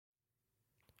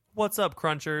What's up,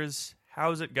 Crunchers?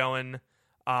 How's it going?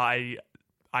 I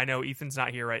know Ethan's not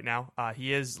here right now.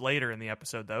 He is later in the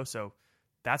episode, though, so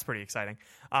that's pretty exciting.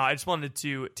 I just wanted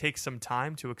to take some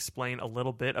time to explain a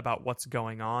little bit about what's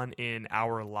going on in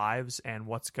our lives and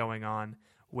what's going on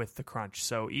with the Crunch.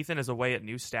 So Ethan is away at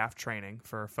new staff training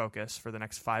for Focus for the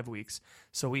next 5 weeks,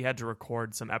 so we had to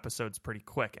record some episodes pretty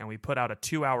quick, and we put out a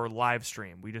 2-hour live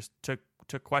stream. We just took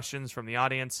questions from the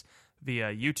audience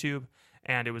via YouTube,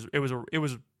 and it was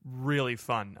really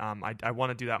fun. I want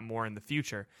to do that more in the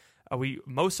future.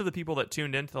 Most of the people that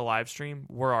tuned into the live stream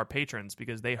were our patrons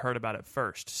because they heard about it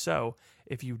first. So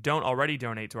if you don't already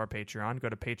donate to our Patreon, go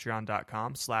to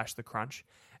patreon.com/thecrunch.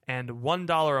 And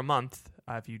 $1 a month,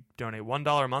 if you donate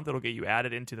 $1 a month, it'll get you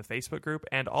added into the Facebook group.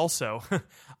 And also,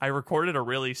 I recorded a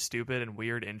really stupid and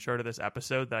weird intro to this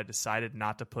episode that I decided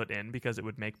not to put in because it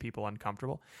would make people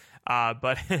uncomfortable.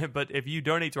 But if you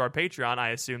donate to our Patreon, I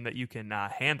assume that you can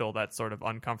handle that sort of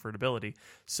uncomfortability.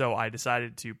 So I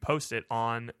decided to post it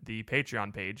on the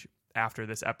Patreon page after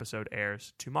this episode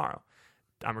airs tomorrow.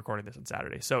 I'm recording this on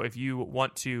Saturday. So if you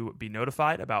want to be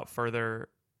notified about further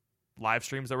live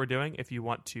streams that we're doing, if you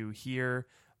want to hear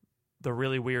the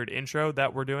really weird intro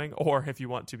that we're doing, or if you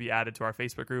want to be added to our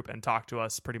Facebook group and talk to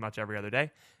us pretty much every other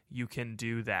day, you can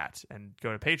do that. And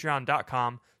go to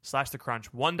patreon.com/thecrunch.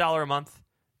 $1 a month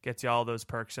gets you all those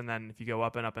perks. And then if you go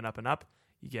up and up and up and up,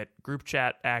 you get group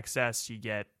chat access.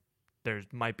 There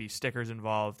might be stickers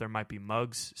involved. There might be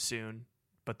mugs soon,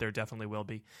 but there definitely will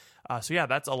be. So yeah,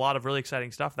 that's a lot of really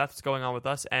exciting stuff. That's what's going on with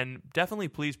us. And definitely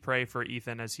please pray for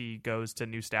Ethan as he goes to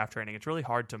new staff training. It's really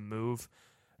hard to move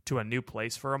to a new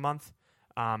place for a month.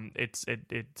 It's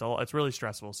really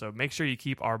stressful. So make sure you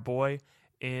keep our boy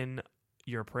in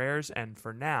your prayers. And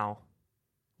for now,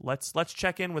 let's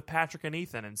check in with Patrick and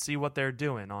Ethan and see what they're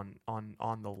doing on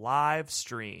the live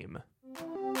stream.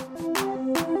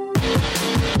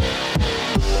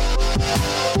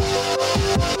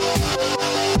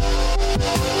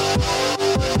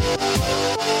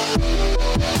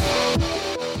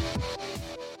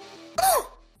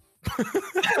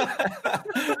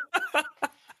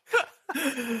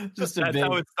 That's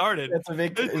how it started. That's a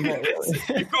big.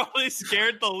 You probably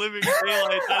scared the living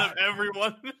daylights out of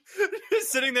everyone.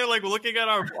 Just sitting there, like looking at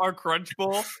our Crunch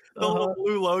Bowl, the little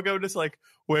blue logo, just like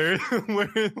where's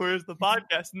the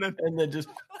podcast, and then just.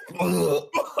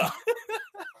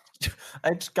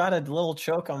 I just got a little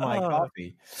choke on my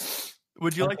coffee.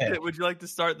 Would you like to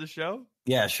start the show?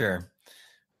 Yeah, sure.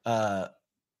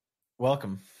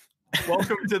 Welcome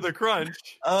to the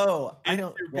Crunch. Oh, I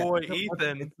don't. Your boy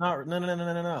Ethan. It's not.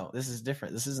 No. This is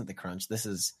different. This isn't the Crunch. This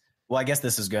is. Well, I guess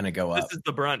this is going to go up. This is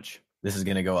the brunch. This is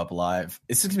going to go up live.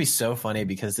 It's going to be so funny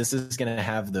because this is going to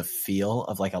have the feel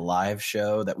of like a live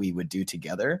show that we would do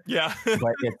together. Yeah.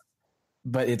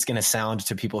 But it's going to sound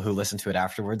to people who listen to it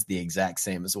afterwards the exact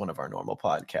same as one of our normal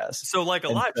podcasts. So like a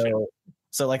live show.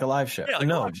 So like a live show. Yeah, like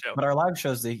a live show. But our live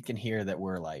shows, they can hear that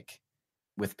we're like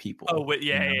with people. Oh, wait,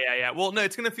 yeah. Well, no,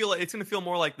 it's gonna feel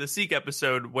more like the Seek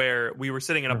episode where we were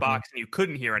sitting in a box and you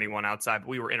couldn't hear anyone outside, but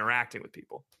we were interacting with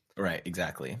people. Right,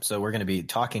 exactly. So we're going to be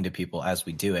talking to people as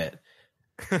we do it,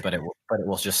 but it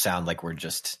will just sound like we're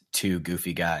just two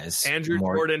goofy guys. Andrew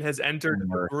Jordan has entered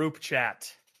the group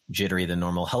chat. Jittery than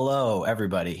normal. Hello,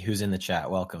 everybody who's in the chat.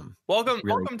 Welcome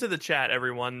to the chat,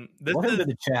 everyone. Welcome to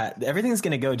the chat. Everything's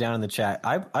going to go down in the chat.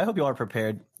 I hope you all are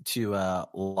prepared to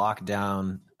lock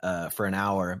down for an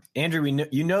hour. Andrew,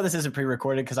 you know this isn't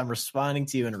pre-recorded because I'm responding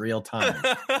to you in real time.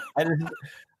 I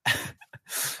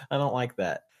don't like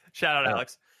that. Shout out,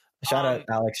 Alex. Shout out,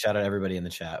 Alex. Shout out everybody in the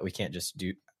chat. We can't just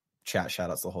do chat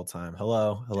shout outs the whole time.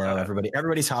 Hello, everybody.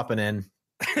 Everybody's hopping in.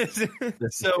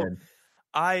 So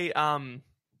I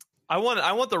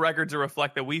want the record to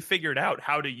reflect that we figured out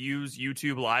how to use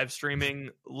YouTube live streaming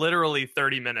literally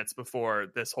 30 minutes before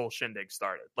this whole shindig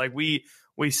started. Like we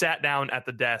sat down at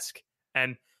the desk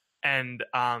and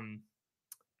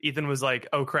Ethan was like,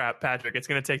 "Oh crap, Patrick, it's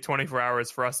going to take 24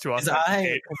 hours for us to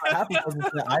authenticate."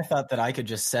 I thought that I could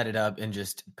just set it up and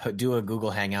just do a Google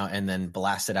Hangout and then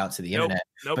blast it out to the internet.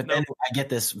 But then I get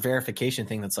this verification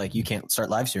thing that's like, you can't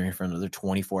start live streaming for another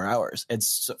 24 hours.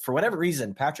 It's for whatever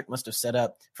reason, Patrick must have set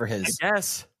up for his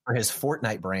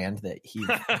Fortnite brand that he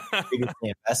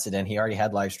previously invested in. He already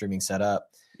had live streaming set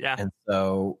up. Yeah. And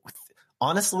so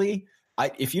honestly,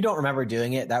 if you don't remember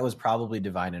doing it, that was probably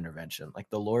divine intervention. Like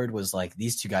the Lord was like,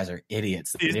 these two guys are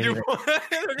idiots. They're going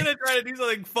to try to do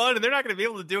something fun, and they're not going to be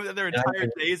able to do it. Their entire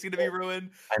day is going to be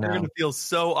ruined. They're going to feel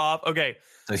so off. Okay,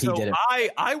 so he did it.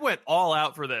 I went all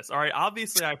out for this. All right,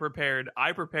 obviously I prepared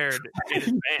in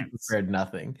advance. Prepared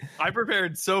nothing. I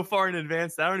prepared so far in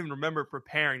advance that I don't even remember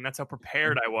preparing. That's how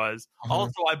prepared I was. Mm-hmm.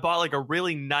 Also, I bought like a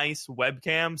really nice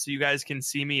webcam so you guys can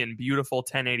see me in beautiful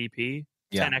 1080p.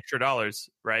 $10 extra,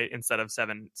 right? Instead of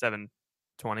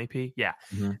 720p. Yeah.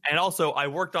 Mm-hmm. And also I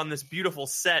worked on this beautiful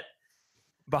set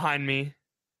behind me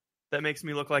that makes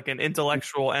me look like an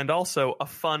intellectual and also a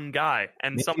fun guy.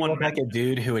 And Maybe someone like a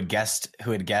dude who had guessed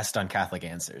on Catholic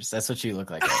Answers. That's what you look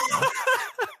like.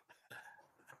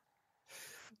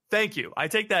 Thank you. I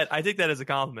take that as a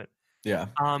compliment. Yeah.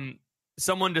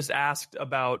 Someone just asked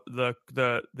about the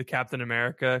Captain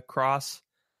America cross.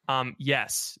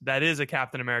 Yes, that is a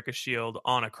Captain America shield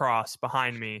on a cross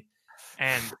behind me.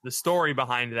 And the story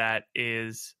behind that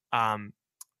is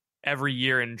every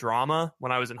year in drama,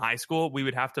 when I was in high school, we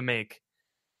would have to make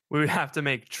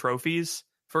trophies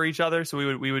for each other. So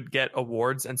we would get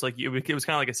awards. And so like it was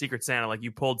kind of like a Secret Santa. Like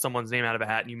you pulled someone's name out of a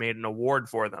hat and you made an award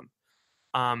for them.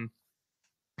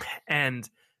 And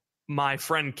my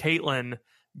friend Caitlin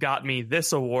got me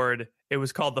this award. It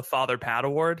was called the Father Pat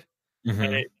Award. Mm-hmm.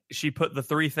 And she put the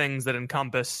three things that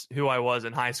encompass who I was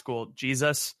in high school: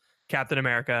 Jesus, Captain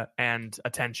America, and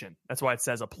attention. That's why it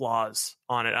says applause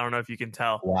on it. I don't know if you can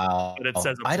tell. Wow. But it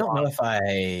says applause. I don't know if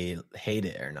I hate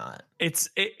it or not.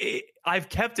 I've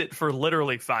kept it for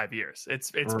literally 5 years.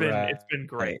 It's been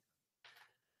great.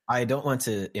 I don't want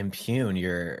to impugn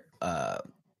your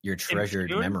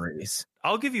treasured memories.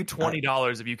 I'll give you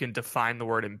 $20 if you can define the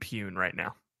word impugn right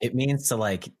now. It means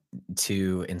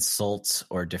to insult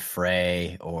or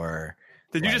defray or.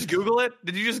 Did you just Google it?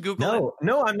 Did you just Google it?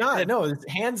 No, I'm not. No, it's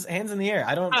hands in the air.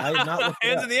 I'm not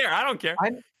hands in the air. I don't care.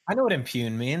 I know what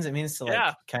impugn means. It means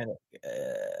to kind of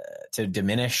to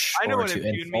diminish. I know or what to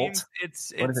impugn means.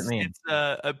 What does it mean?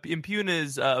 Impugn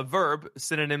is a verb.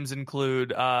 Synonyms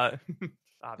include.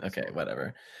 Okay,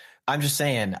 whatever. I'm just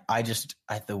saying.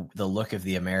 The look of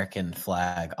the American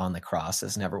flag on the cross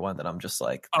is never one that I'm just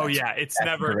like. Oh yeah, it's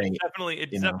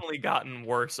definitely gotten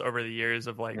worse over the years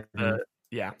of like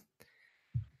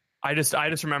I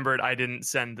just remembered I didn't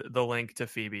send the link to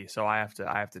Phoebe, so I have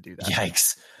to do that.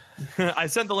 Yikes! I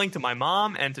sent the link to my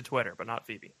mom and to Twitter, but not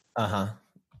Phoebe.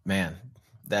 Man,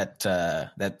 that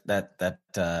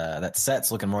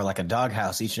set's looking more like a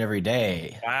doghouse each and every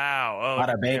day. Wow!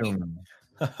 Bada bang!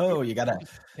 Oh, you gotta.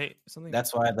 Hey, something.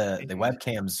 That's why the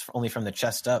webcam's only from the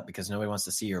chest up, because nobody wants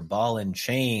to see your ball and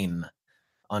chain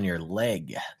on your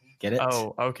leg. Get it?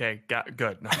 Oh, okay.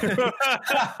 Good.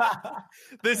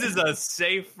 This is a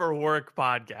safe for work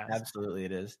podcast. Absolutely,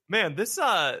 it is. Man,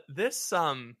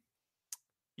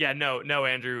 no,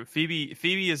 Andrew.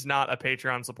 Phoebe is not a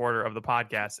Patreon supporter of the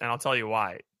podcast, and I'll tell you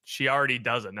why. She already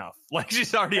does enough. Like she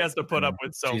already has to put up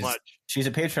with so much. She's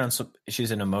a Patreon.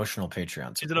 She's an emotional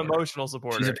Patreon supporter. She's an emotional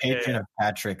supporter. She's a patron of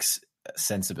Patrick's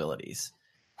sensibilities,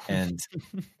 and.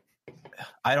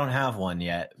 I don't have one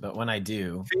yet, but when I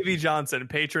do, Phoebe Johnson,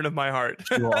 patron of my heart,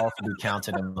 she will also be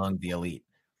counted among the elite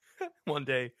one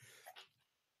day.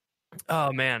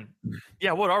 Oh man,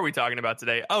 yeah. What are we talking about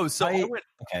today? Oh, so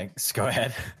okay, so go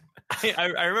ahead. I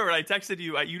remember I texted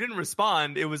you. You didn't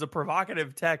respond. It was a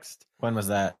provocative text. When was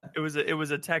that? It was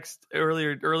a text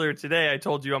earlier today. I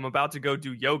told you I'm about to go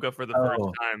do yoga for the first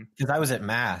time because I was at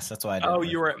mass. That's why.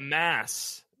 You were at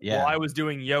mass. Yeah. Well, I was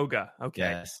doing yoga. Okay.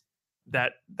 Yes.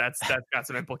 That's got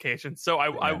some implications. So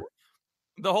I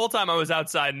the whole time I was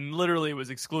outside, and literally it was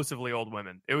exclusively old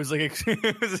women. It was like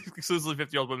exclusively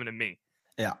 50-year-old women and me.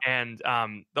 Yeah. And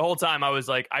the whole time I was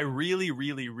like, I really,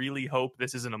 really, really hope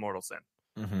this isn't a mortal sin.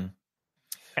 Mm-hmm.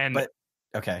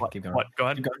 Keep going. What? Go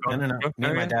ahead. No. Me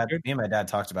and my dad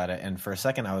talked about it, and for a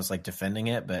second I was like defending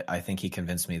it, but I think he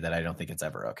convinced me that I don't think it's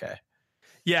ever okay.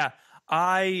 Yeah,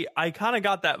 I kind of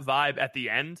got that vibe at the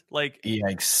end. Like,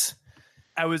 yikes.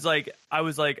 I was like,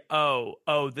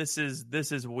 oh, this is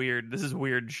weird. This is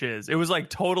weird shiz. It was like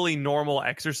totally normal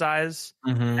exercise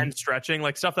and stretching,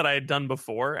 like stuff that I had done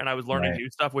before, and I was learning new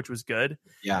stuff, which was good.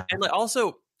 Yeah, and like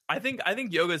also, I think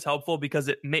yoga is helpful because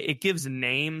it gives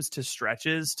names to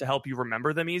stretches to help you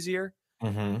remember them easier.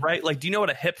 Right? Like, do you know what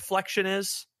a hip flexion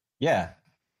is? Yeah.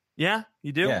 Yeah,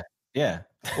 you do. Yeah.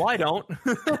 Well, I don't.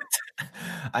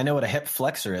 I know what a hip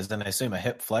flexor is, and I assume a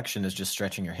hip flexion is just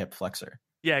stretching your hip flexor.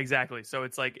 Yeah, exactly. So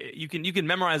it's like you can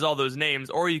memorize all those names,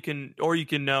 or you can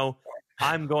know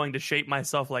I'm going to shape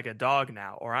myself like a dog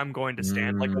now, or I'm going to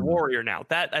stand like a warrior now.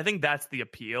 That I think that's the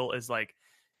appeal, is like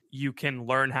you can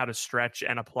learn how to stretch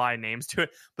and apply names to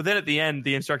it. But then at the end,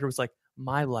 the instructor was like,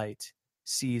 my light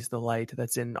sees the light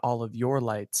that's in all of your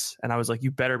lights. And I was like,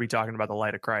 you better be talking about the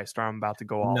light of Christ, or I'm about to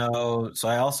go off. No, so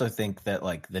I also think that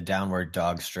like the downward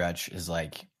dog stretch is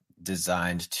like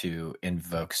designed to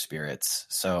invoke spirits.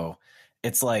 So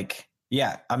it's like,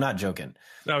 yeah, I'm not joking.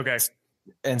 Okay.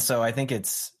 And so I think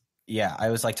it's, yeah, I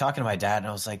was like talking to my dad and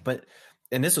I was like,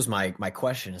 and this was my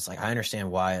question. It's like, I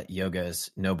understand why yoga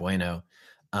is no bueno.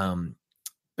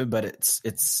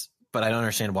 But I don't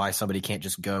understand why somebody can't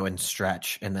just go and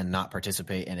stretch and then not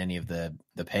participate in any of the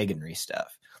paganry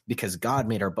stuff, because God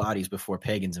made our bodies before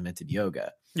pagans invented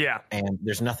yoga. Yeah. And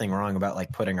there's nothing wrong about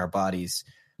like putting our bodies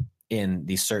in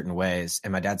these certain ways.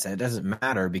 And my dad said, it doesn't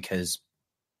matter because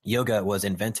yoga was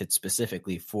invented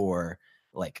specifically for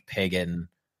like pagan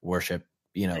worship,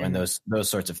 and those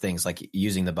sorts of things, like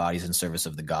using the bodies in service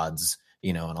of the gods,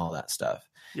 and all that stuff.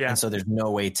 Yeah. And so there's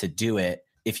no way to do it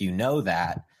if you know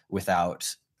that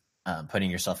without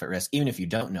putting yourself at risk, even if you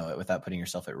don't know it, without putting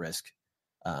yourself at risk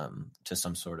to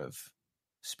some sort of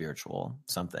spiritual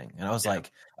something. And I was like,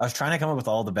 I was trying to come up with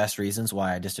all the best reasons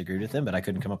why I disagreed with him, but I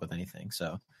couldn't come up with anything.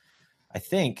 So I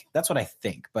think that's what I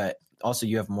think, but also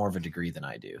you have more of a degree than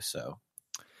I do. So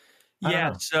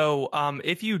yeah. So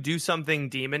if you do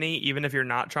something demony, even if you're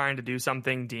not trying to do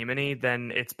something demony,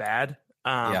 then it's bad.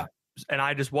 And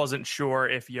I just wasn't sure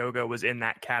if yoga was in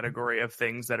that category of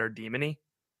things that are demony.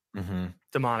 Mm-hmm.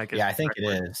 Demonic. Yeah, I think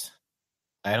it is.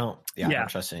 I don't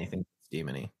trust anything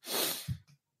demony.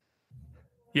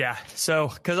 Yeah. So,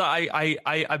 because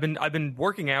I've been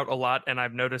working out a lot, and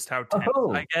I've noticed how tense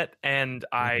I get, and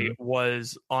I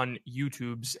was on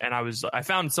YouTube's, and I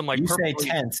found some like you say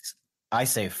tense, I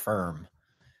say firm.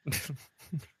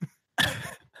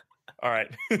 All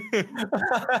right.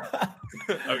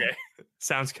 Okay.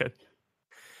 Sounds good.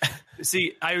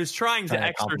 See, I was trying to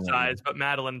exercise, but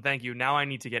Madeline, thank you. Now I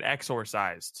need to get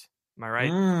exorcised. Am I right?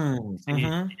 You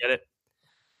get it?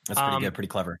 That's pretty good. Pretty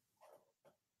clever.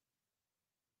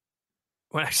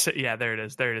 When I say, yeah, there it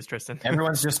is. There it is, Tristan.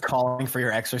 Everyone's just calling for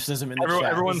your exorcism in the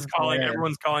chat. Everyone's calling.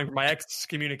 Everyone's calling for my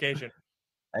excommunication.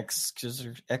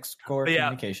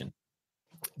 Excommunication.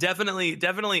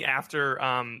 Definitely after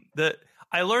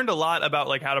I learned a lot about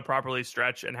like how to properly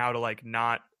stretch and how to like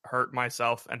not hurt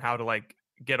myself and how to like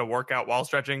get a workout while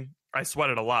stretching. I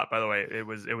sweated a lot, by the way. It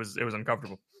was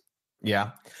uncomfortable.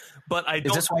 Yeah, but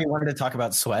is this why you wanted to talk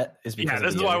about sweat? Is because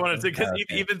this is why I wanted to, because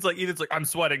Ethan's like I'm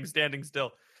sweating standing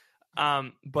still.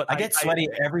 But I get sweaty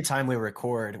every time we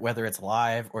record, whether it's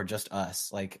live or just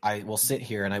us. Like I will sit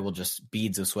here and I will just,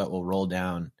 beads of sweat will roll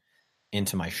down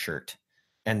into my shirt,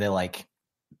 and they'll make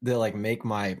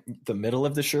the middle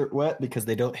of the shirt wet because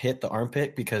they don't hit the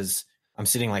armpit because I'm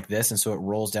sitting like this, and so it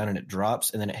rolls down and it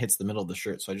drops, and then it hits the middle of the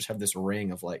shirt. So I just have this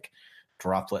ring of like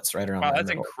droplets right around. Wow,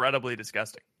 that's incredibly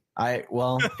disgusting.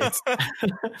 It's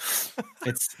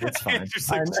it's fine.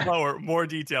 Just like slower, more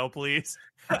detail, please.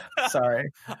 Sorry.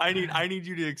 I need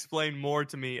you to explain more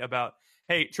to me about.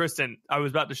 Hey, Tristan, I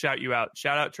was about to shout you out.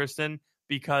 Shout out Tristan,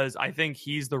 because I think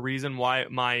he's the reason why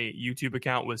my YouTube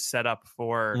account was set up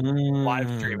for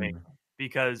live streaming.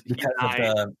 Because of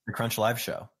the Crunch Live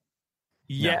show.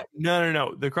 Yeah,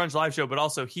 no, the Crunch Live show, but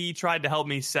also he tried to help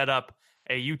me set up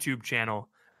a YouTube channel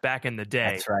back in the day.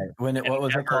 That's right. What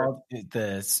was it called?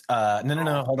 This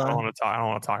no, hold on. I don't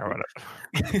want to talk about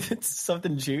it. It's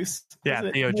something juice. Yeah,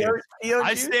 Theo Juice.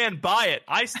 I stand by it.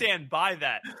 I stand by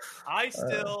that. I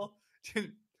still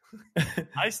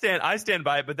I stand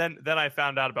by it, but then I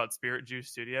found out about Spirit Juice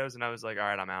Studios, and I was like, all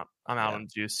right, I'm out on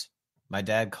juice. My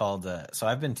dad called so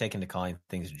I've been taken to calling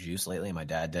things juice lately, and my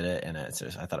dad did it, and I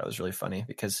thought it was really funny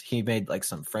because he made like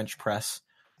some French press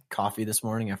coffee this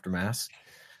morning after mass,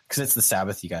 because it's the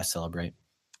Sabbath you guys celebrate.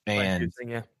 And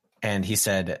and he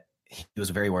said he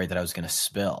was very worried that I was going to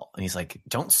spill, and he's like,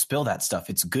 don't spill that stuff,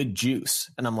 it's good juice.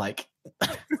 And I'm like,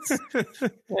 I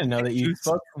didn't know that you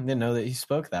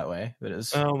spoke that way, but it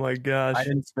was, oh my gosh, I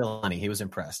didn't spill any. He was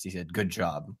impressed. He said, good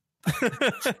job.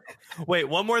 Wait,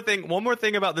 one more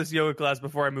thing about this yoga class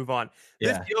before I move on.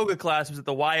 This yoga class was at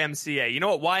the YMCA. You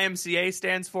know what YMCA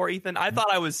stands for, Ethan? I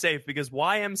thought I was safe because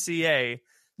YMCA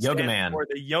Yoga Man, or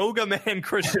the Yoga Man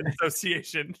Christian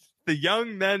Association, the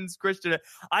Young Men's Christian.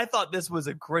 I thought this was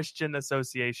a Christian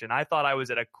association. I thought I was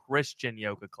at a Christian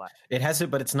yoga class. It has it,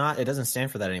 but it's not. It doesn't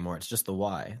stand for that anymore. It's just the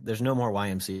Y. There's no more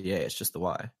YMCA. It's just the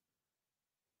Y.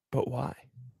 But why?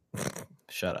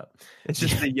 Shut up. It's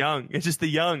just the young. It's just the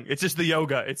young. It's just the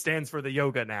yoga. It stands for the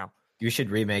yoga now. You should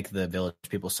remake the Village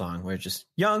People song where it's just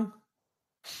young.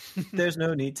 There's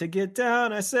no need to get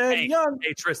down. I said young.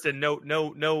 Hey Tristan,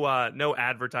 no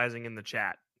advertising in the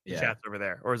chat. The chat's over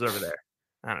there, or is it over there?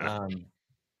 I don't know.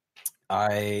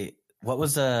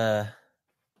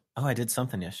 I did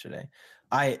something yesterday.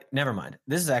 never mind.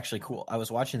 This is actually cool. I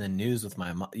was watching the news with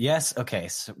my mom. Yes. Okay.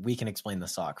 So we can explain the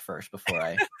sock first before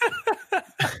I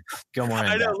go more.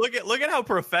 I know. Look at how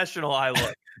professional I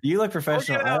look. You look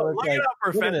professional. Look at how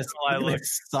professional I look.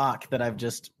 This sock that I've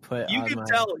just put. You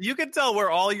can tell where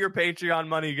all your Patreon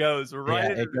money goes.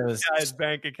 Right into this guy's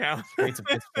bank account. Straight to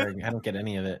Pittsburgh. I don't get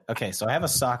any of it. Okay, so I have a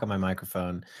sock on my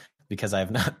microphone because I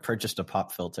have not purchased a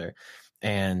pop filter,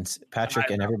 and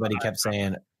Patrick and everybody kept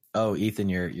saying, "Oh, Ethan,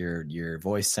 your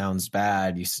voice sounds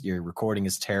bad. Your recording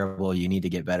is terrible. You need to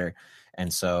get better."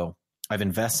 And so I've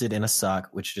invested in a sock,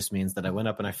 which just means that I went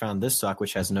up and I found this sock,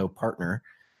 which has no partner.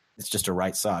 It's just a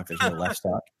right sock. There's no left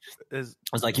sock. I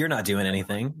was like, "You're not doing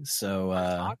anything."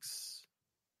 So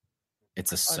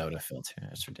it's a soda filter.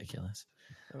 It's ridiculous.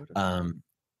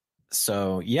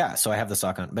 So I have the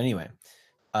sock on. But anyway,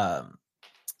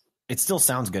 it still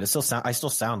sounds good. I still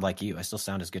sound like you. I still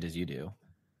sound as good as you do.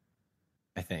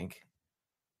 I think.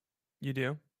 You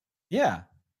do? Yeah.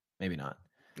 Maybe not.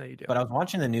 No, you do. But I was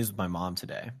watching the news with my mom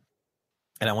today,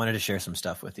 and I wanted to share some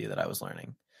stuff with you that I was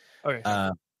learning.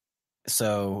 Okay.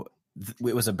 So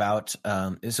it was about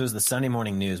this was the Sunday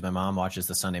morning news. My mom watches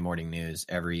the Sunday morning news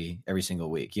every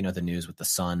single week. You know, the news with the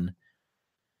sun.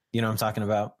 You know what I'm talking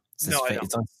about?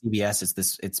 It's on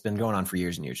CBS. It's been going on for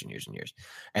years and years and years and years.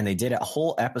 And they did a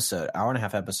whole episode, hour and a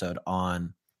half episode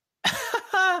on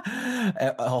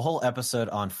a whole episode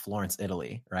on Florence,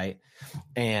 Italy, right?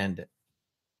 And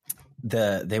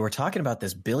they were talking about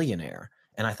this billionaire,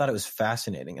 and I thought it was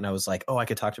fascinating. And I was like, oh, I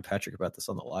could talk to Patrick about this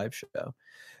on the live show.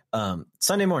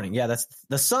 Sunday morning. Yeah, that's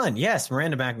the Sun. Yes,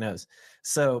 Miranda Mack knows.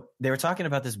 So they were talking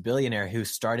about this billionaire who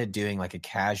started doing like a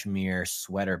cashmere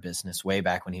sweater business way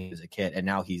back when he was a kid. And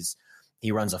now he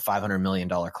runs a $500 million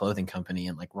clothing company,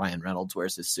 and like Ryan Reynolds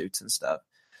wears his suits and stuff.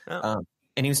 Oh.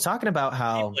 And he was talking about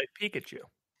how he played Pikachu.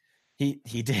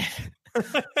 He did.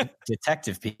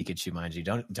 Detective Pikachu, mind you.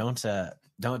 Don't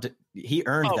he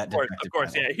earned that. Of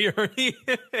course. Yeah.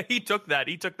 He took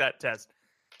that test.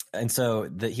 And so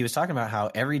he was talking about how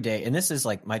every day, and this is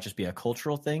like, might just be a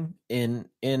cultural thing in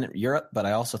Europe, but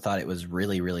I also thought it was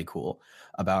really, really cool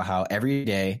about how every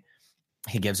day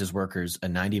he gives his workers a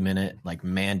 90-minute like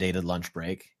mandated lunch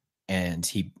break.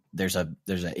 And there's a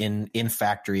in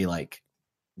factory like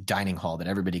dining hall that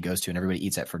everybody goes to and everybody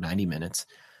eats at for 90 minutes.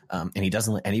 And he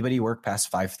doesn't let anybody work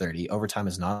past 5:30. Overtime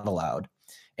is not allowed.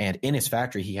 And in his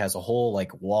factory, he has a whole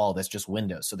like wall that's just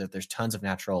windows so that there's tons of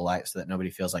natural light so that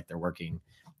nobody feels like they're working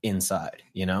inside,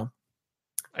 you know?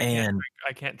 I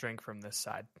can't drink from this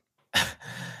side.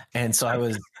 And so I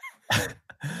was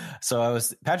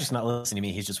Patrick's not listening to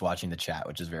me. He's just watching the chat,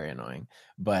 which is very annoying.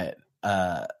 But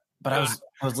I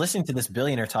was listening to this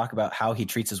billionaire talk about how he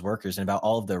treats his workers and about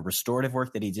all of the restorative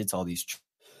work that he did to all these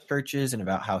churches, and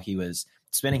about how he was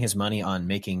spending his money on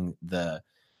making the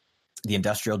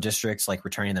industrial districts, like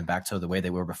returning them back to the way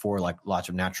they were before, like lots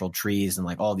of natural trees and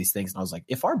like all these things. And I was like,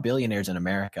 if our billionaires in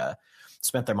America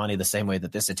spent their money the same way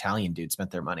that this Italian dude spent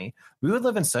their money, we would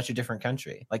live in such a different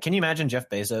country. Like, can you imagine Jeff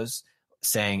Bezos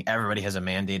saying everybody has a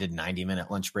mandated 90-minute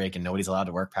lunch break and nobody's allowed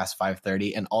to work past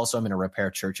 5:30, and also I'm going to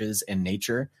repair churches and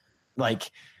nature?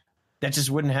 Like, that just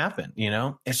wouldn't happen, you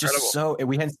know? It's incredible.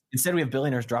 Just instead we have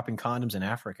billionaires dropping condoms in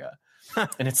Africa.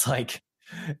 And it's like,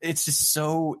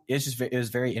 it was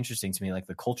very interesting to me, like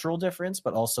the cultural difference,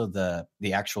 but also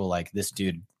the actual, like, this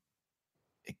dude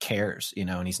cares, you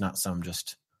know, and he's not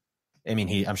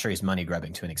I'm sure he's money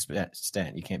grubbing to an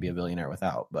extent. You can't be a billionaire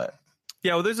without, but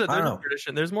yeah, well, there's a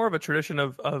tradition. There's more of a tradition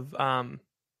of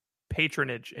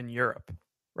patronage in Europe,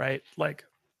 right? Like,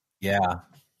 yeah,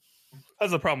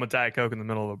 that's the problem with Diet Coke in the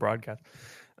middle of a broadcast.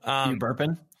 You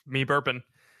burping? Me burping.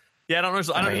 Yeah, I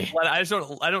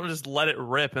don't just let it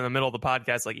rip in the middle of the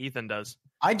podcast like Ethan does.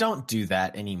 I don't do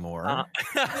that anymore.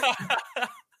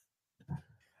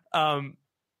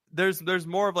 There's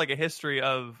more of like a history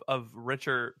of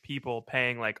richer people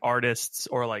paying like artists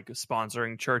or like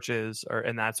sponsoring churches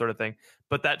and that sort of thing.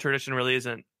 But that tradition really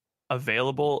isn't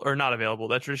available, or not available.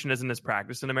 That tradition isn't as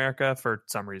practiced in America for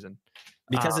some reason.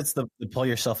 Because it's the pull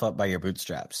yourself up by your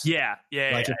bootstraps. Yeah.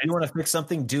 Like, if you want to fix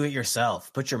something, do it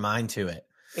yourself. Put your mind to it.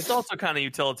 It's also kind of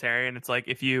utilitarian. It's like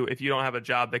if you don't have a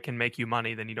job that can make you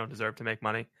money, then you don't deserve to make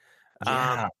money.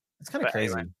 Yeah, it's kind of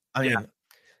crazy. Anyway, I mean,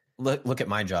 look at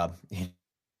my job. You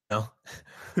know,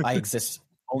 I exist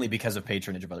only because of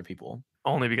patronage of other people.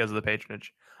 Only because of the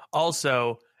patronage.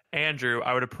 Also, Andrew,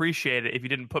 I would appreciate it if you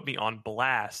didn't put me on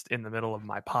blast in the middle of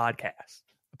my podcast.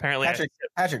 Apparently,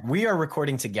 Patrick, we are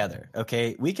recording together.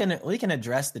 Okay, we can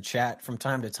address the chat from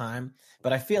time to time,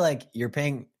 but I feel like you're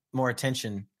paying more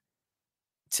attention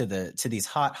to these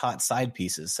hot side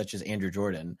pieces such as Andrew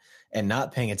Jordan, and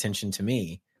not paying attention to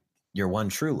me, your one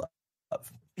true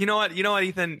love. You know what,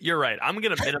 Ethan? You're right. I'm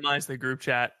going to minimize the group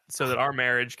chat so that our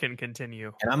marriage can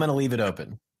continue. And I'm going to leave it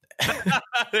open.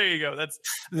 There you go. That's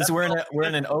we're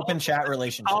in an open chat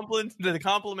relationship. The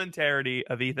complementarity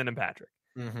of Ethan and Patrick.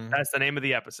 Mm-hmm. That's the name of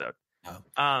the episode.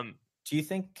 Oh. Do you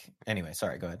think? Anyway,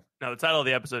 sorry. Go ahead. No, the title of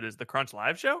the episode is The Crunch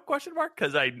Live Show? ?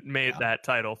 Because I made that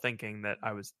title thinking that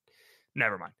I was.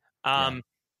 Never mind.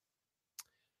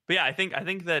 But yeah, I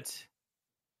think that.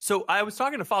 So I was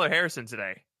talking to Father Harrison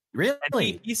today.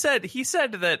 Really? He said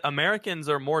that Americans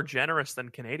are more generous than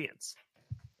Canadians.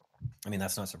 I mean,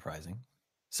 that's not surprising.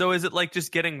 So is it like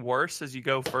just getting worse as you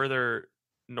go further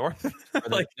north?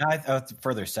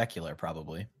 Further secular,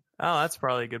 probably. Oh, that's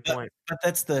probably a good point. But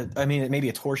that's maybe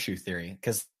it's horseshoe theory,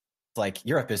 because like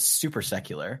Europe is super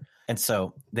secular, and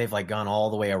so they've like gone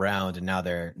all the way around, and now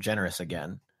they're generous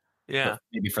again. Yeah,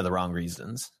 maybe for the wrong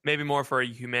reasons. Maybe more for a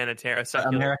humanitarian.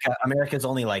 America's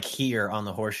only like here on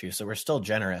the horseshoe, so we're still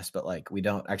generous, but like we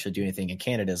don't actually do anything. And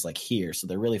Canada's like here, so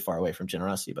they're really far away from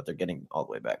generosity, but they're getting all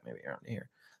the way back maybe around here.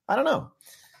 I don't know.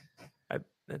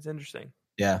 That's interesting.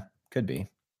 Yeah, could be.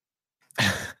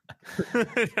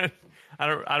 I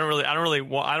don't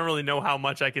really know how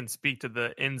much I can speak to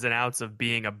the ins and outs of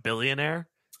being a billionaire.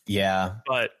 Yeah,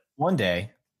 but one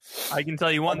day I can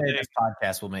tell you one day this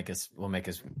podcast will make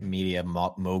us media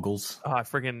moguls. Oh, I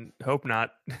freaking hope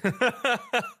not.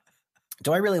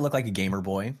 Do I really look like a gamer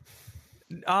boy?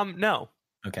 No.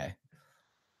 Okay.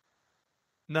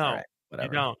 No, right,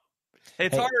 whatever. You don't.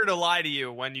 It's harder to lie to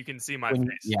you when you can see my face.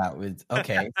 Yeah.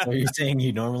 Okay. So you're saying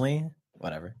you normally,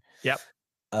 whatever. Yep.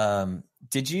 We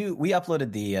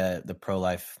uploaded the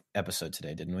pro-life episode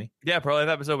today, didn't we? Yeah, pro-life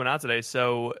episode went out today.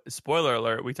 So spoiler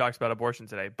alert, we talked about abortion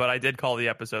today, but I did call the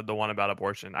episode the one about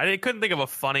abortion. I couldn't think of a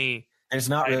funny. There's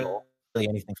not really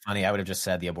anything funny. I would have just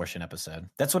said the abortion episode.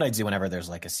 That's what I do whenever there's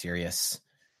like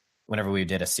whenever we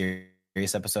did a serious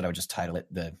episode, I would just title it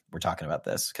we're talking about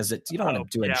this, because you don't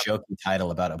want to do a jokey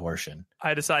title about abortion.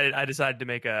 I decided to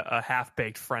make a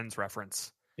half-baked Friends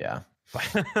reference. Yeah.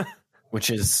 Which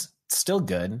is still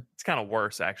good. It's kind of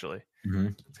worse, actually. Mm-hmm.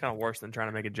 It's kind of worse than trying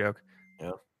to make a joke.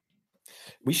 Yeah.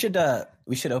 We should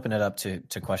open it up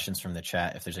to questions from the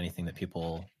chat if there's anything that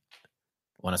people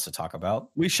want us to talk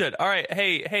about. We should. All right.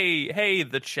 Hey,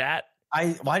 the chat.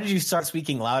 Why did you start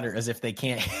speaking louder as if they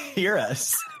can't hear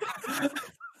us?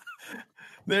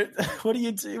 What do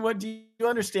you do? What do you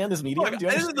understand this medium?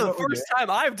 This is the first time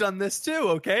I've done this too.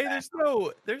 Okay,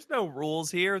 there's no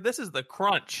rules here. This is the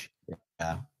crunch.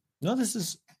 Yeah. No, this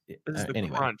is the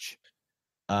crunch.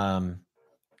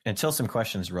 Until some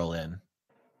questions roll in.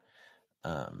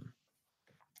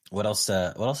 What else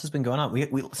has been going on?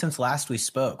 We since last we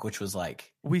spoke, which was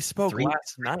like we spoke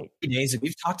last night. 3 days ago.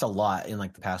 We've talked a lot in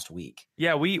like the past week.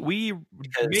 Yeah, we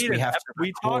talked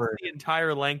the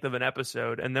entire length of an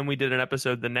episode, and then we did an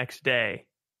episode the next day.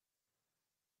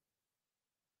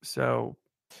 So,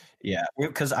 yeah,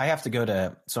 because I have to go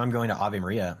to. So I'm going to Ave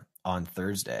Maria on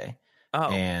Thursday,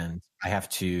 and we have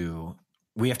to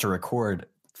record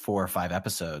 4 or 5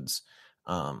 episodes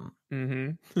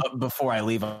before I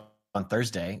leave on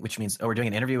Thursday, which means we're doing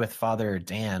an interview with Father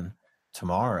Dan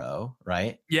tomorrow,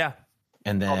 right? Yeah.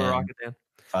 And then Father Rocket Dan.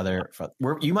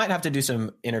 You might have to do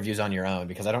some interviews on your own,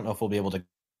 because I don't know if we'll be able to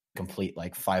complete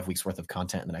like 5 weeks worth of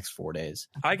content in the next 4 days.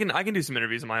 I can do some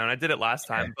interviews on my own. I did it last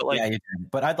time, but you did.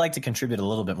 But I'd like to contribute a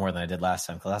little bit more than I did last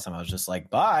time, because last time I was just like,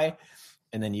 bye.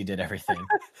 And then you did everything.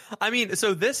 I mean,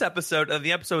 so this episode,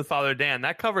 the episode with Father Dan,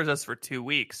 that covers us for 2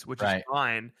 weeks, which is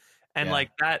fine. And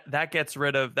like that gets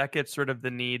rid of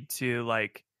the need to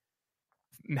like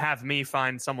have me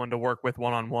find someone to work with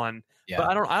one-on-one. Yeah. But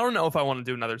I don't know if I want to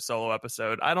do another solo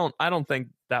episode. I don't think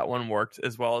that one worked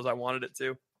as well as I wanted it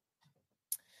to.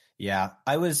 Yeah,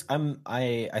 I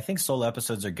think solo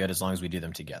episodes are good as long as we do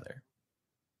them together.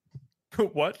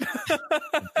 What?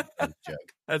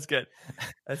 That's good.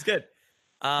 That's good.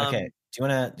 Okay. Do you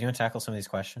want to tackle some of these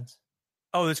questions?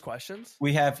 Oh, there's questions?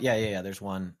 We have, yeah. There's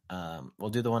one.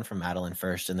 We'll do the one from Madeline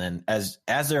first, and then as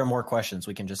there are more questions,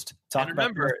 we can just talk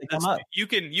about. Remember, you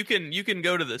can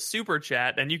go to the super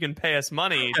chat and you can pay us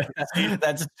money.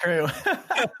 That's true.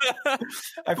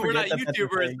 We're not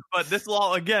YouTubers, but this will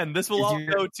all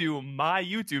go to my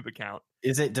YouTube account.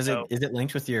 Is it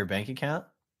linked with your bank account?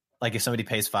 Like if somebody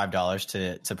pays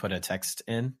 $5 to put a text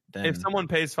in, then if someone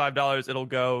pays $5, it'll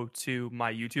go to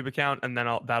my YouTube account, and then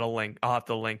I'll have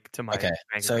to link to my. Okay,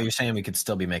 so you're saying we could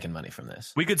still be making money from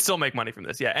this? We could still make money from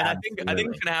this, yeah. And Absolutely. I think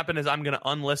what's gonna happen is I'm gonna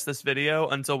unlist this video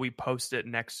until we post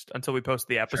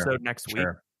the episode next week.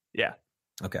 Yeah.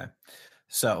 Okay.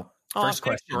 So first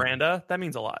question, Miranda, that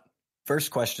means a lot. First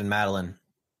question, Madeline.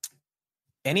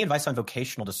 Any advice on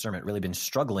vocational discernment? Really been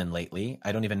struggling lately.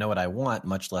 I don't even know what I want,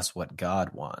 much less what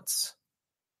God wants.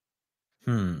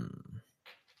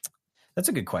 That's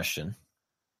a good question.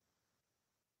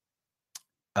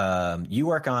 You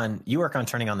work on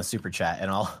turning on the super chat, and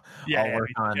I'll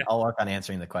work on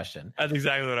answering the question. That's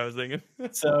exactly what I was thinking.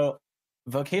 So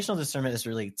vocational discernment is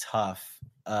really tough.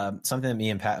 Something that me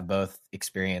and Pat have both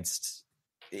experienced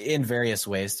in various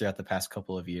ways throughout the past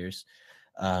couple of years.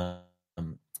 I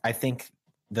think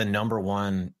the number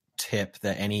one tip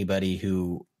that anybody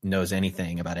who knows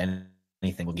anything about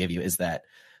anything will give you is that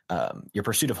your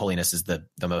pursuit of holiness is the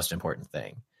most important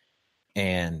thing.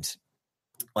 And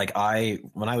like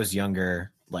when I was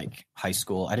younger, like high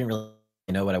school, I didn't really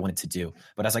know what I wanted to do.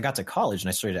 But as I got to college and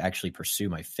I started to actually pursue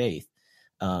my faith,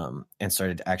 and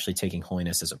started actually taking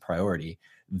holiness as a priority,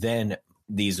 then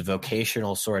these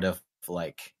vocational sort of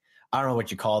like, I don't know what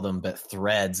you call them, but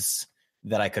threads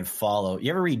that I could follow.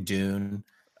 You ever read Dune?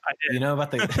 I did. You know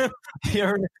about the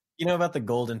you know about the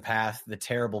golden path, the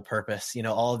terrible purpose,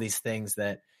 all of these things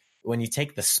that when you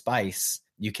take the spice,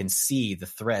 you can see the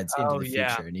threads into the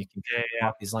future, and you can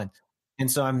walk these lines. And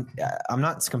so I'm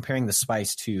not comparing the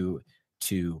spice to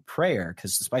prayer,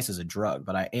 because the spice is a drug,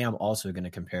 but I am also going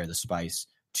to compare the spice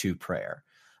to prayer.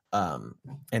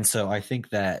 And so I think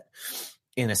that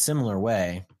in a similar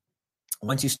way,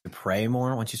 once you start to pray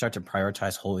more, once you start to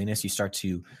prioritize holiness, you start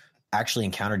to actually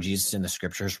encounter Jesus in the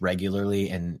scriptures regularly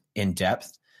and in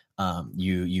depth.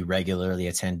 You regularly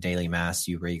attend daily mass,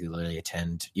 you regularly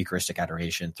attend Eucharistic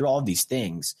adoration. Through all of these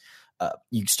things,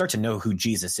 you start to know who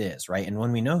Jesus is, right? And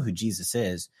when we know who Jesus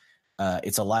is,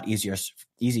 it's a lot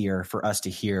easier for us to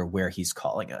hear where he's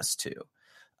calling us to.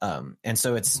 And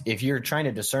so if you're trying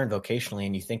to discern vocationally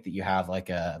and you think that you have like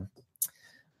a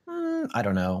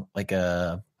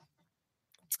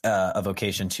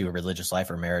vocation to a religious life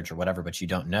or marriage or whatever, but you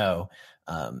don't know,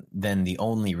 then the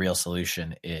only real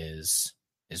solution is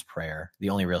prayer. The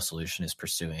only real solution is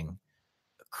pursuing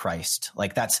Christ.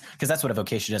 Like that's what a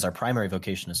vocation is. Our primary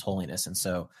vocation is holiness. And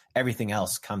so everything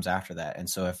else comes after that. And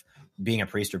so if being a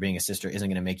priest or being a sister isn't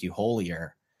going to make you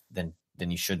holier, then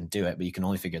you shouldn't do it. But you can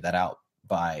only figure that out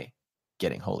by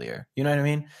getting holier. You know what I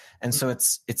mean? And so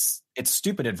it's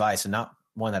stupid advice and not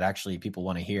one that actually people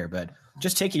want to hear, but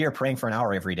just take a year praying for an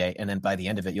hour every day. And then by the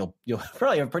end of it, you'll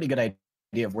probably have a pretty good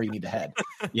idea of where you need to head,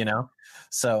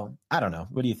 So I don't know.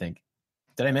 What do you think?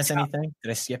 Did I miss anything? Did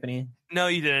I skip any? No,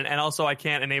 you didn't. And also I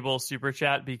can't enable super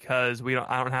chat because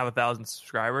I don't have 1,000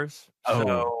 subscribers.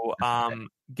 Oh. So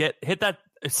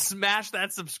smash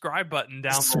that subscribe button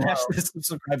down below. Smash the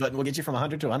subscribe button. We'll get you from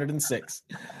 100 to 106.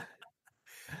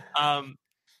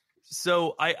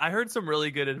 So I heard some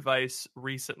really good advice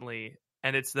recently,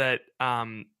 and it's that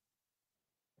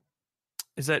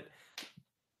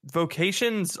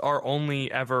vocations are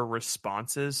only ever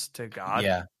responses to God.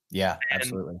 Yeah,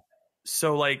 absolutely.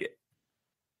 So like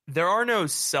there are no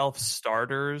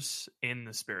self-starters in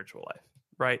the spiritual life,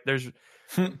 right?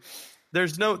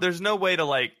 There's no way to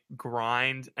like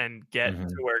grind and get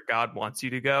to where God wants you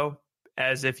to go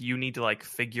as if you need to like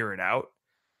figure it out.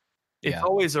 It's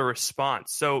always a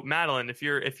response. So Madeline, if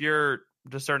you're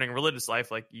discerning religious life,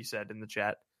 like you said in the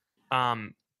chat,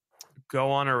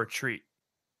 go on a retreat.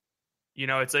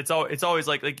 It's always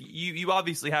like you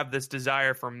obviously have this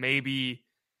desire for maybe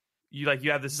you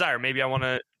have this desire. Maybe I want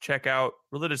to check out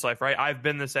religious life, right? I've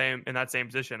been in that same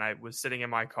position. I was sitting in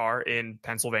my car in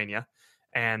Pennsylvania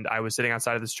and I was sitting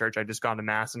outside of this church. I'd just gone to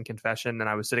mass and confession and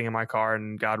I was sitting in my car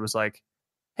and God was like,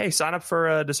 hey, sign up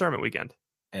for a discernment weekend.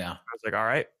 Yeah. I was like, all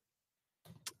right.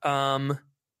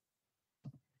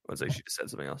 Let's say she just said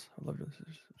something else. I love this.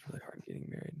 It's really hard getting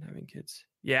married and having kids.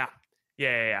 Yeah.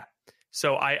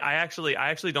 So I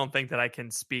actually don't think that I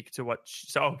can speak to I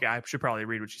should probably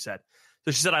read what she said. So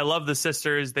she said, I love the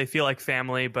sisters. They feel like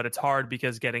family, but it's hard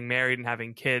because getting married and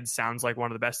having kids sounds like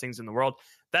one of the best things in the world.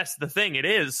 That's the thing. It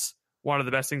is one of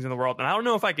the best things in the world. And I don't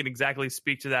know if I can exactly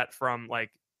speak to that from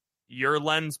like your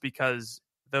lens, because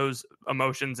those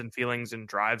emotions and feelings and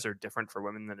drives are different for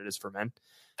women than it is for men.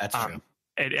 That's true.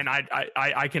 And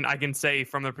I can say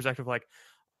from the perspective, like,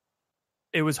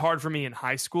 it was hard for me in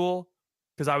high school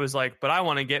because I was like, but I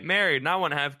want to get married and I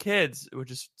want to have kids, which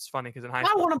is funny because in high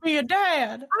school, I want to be a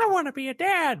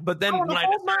dad. But then when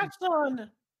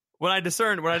I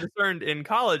discerned in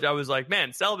college, I was like,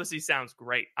 man, celibacy sounds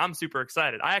great. I'm super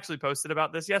excited. I actually posted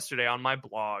about this yesterday on my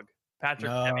blog.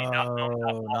 Patrick, not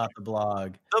the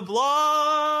blog. The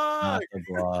blog. Not the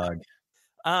blog.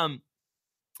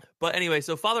 But anyway,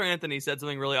 so Father Anthony said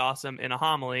something really awesome in a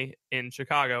homily in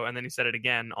Chicago, and then he said it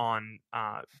again on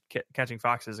Catching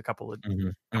Foxes a couple of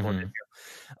days ago.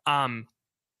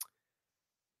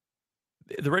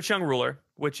 the rich young ruler,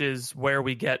 which is where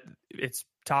we get, it's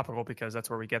topical because that's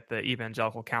where we get the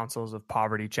evangelical counsels of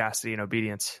poverty, chastity, and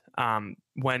obedience.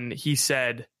 When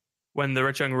the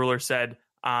rich young ruler said,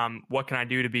 what can I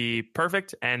do to be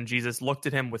perfect? And Jesus looked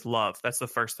at him with love. That's the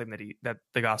first thing that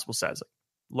the gospel says.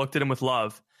 Looked at him with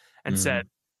love and said,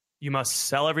 you must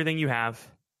sell everything you have.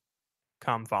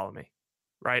 Come follow me.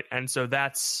 Right. And so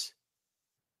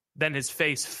then his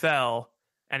face fell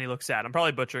and he looked sad. I'm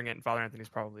probably butchering it, and Father Anthony's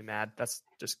probably mad. That's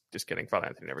just kidding. Father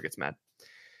Anthony never gets mad.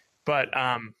 But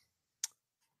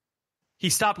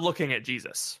he stopped looking at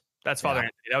Jesus. That's Father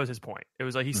Anthony. That was his point. It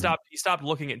was like he stopped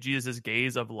looking at Jesus'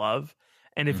 gaze of love.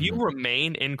 And if you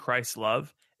remain in Christ's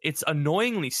love, it's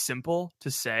annoyingly simple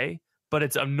to say, but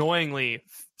it's annoyingly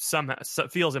somehow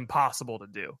feels impossible to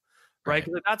do. Right?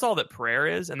 Because that's all that prayer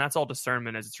is, and that's all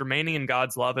discernment is. It's remaining in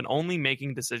God's love and only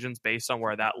making decisions based on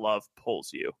where that love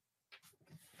pulls you.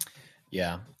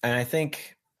 Yeah. And I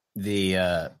think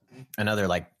another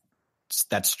like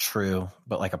that's true,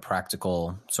 but like a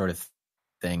practical sort of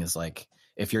thing is like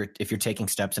if you're taking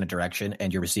steps in a direction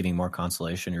and you're receiving more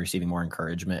consolation, you're receiving more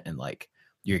encouragement, and like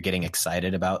you're getting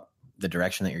excited about the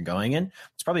direction that you're going in,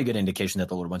 it's probably a good indication that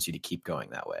the Lord wants you to keep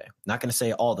going that way. Not going to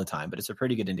say all the time, but it's a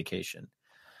pretty good indication.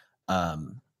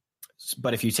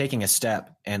 But if you're taking a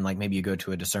step and like maybe you go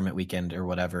to a discernment weekend or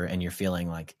whatever, and you're feeling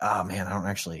like, oh man, I don't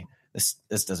actually, this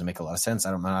doesn't make a lot of sense.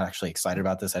 I'm not actually excited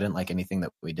about this. I didn't like anything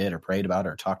that we did or prayed about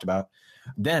or talked about.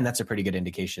 Then that's a pretty good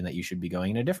indication that you should be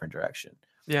going in a different direction.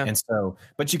 Yeah. And so,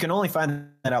 but you can only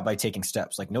find that out by taking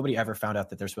steps. Like nobody ever found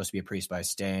out that they're supposed to be a priest by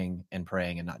staying and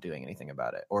praying and not doing anything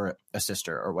about it, or a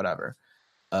sister or whatever.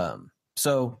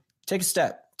 So take a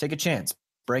step, take a chance,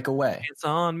 break away. It's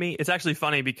on me. It's actually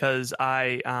funny because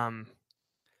I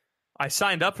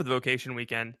signed up for the vocation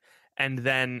weekend, and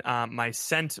then my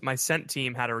sent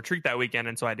team had a retreat that weekend,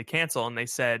 and so I had to cancel. And they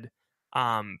said,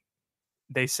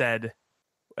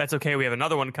 that's okay. We have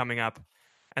another one coming up.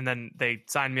 And then they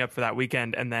signed me up for that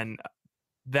weekend. And then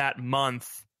that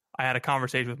month, I had a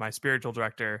conversation with my spiritual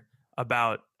director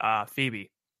about Phoebe.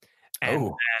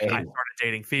 And I started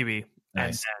dating Phoebe.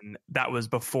 Nice. And then that was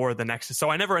before the next. So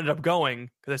I never ended up going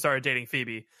because I started dating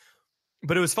Phoebe.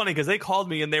 But it was funny because they called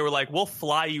me and they were like, we'll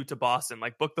fly you to Boston.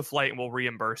 Like, book the flight and we'll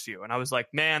reimburse you. And I was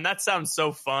like, man, that sounds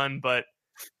so fun. But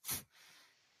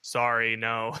sorry,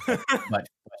 no. but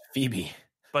Phoebe.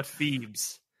 But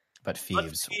Phoebes. But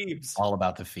Phoebes. All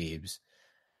about the Phoebes.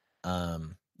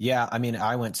 Yeah, I mean,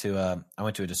 I went to a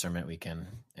discernment weekend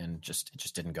and it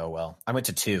just didn't go well. I went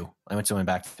to two. I went to one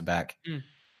back to back.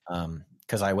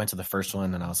 Because I went to the first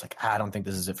one and I was like, I don't think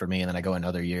this is it for me. And then I go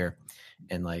another year,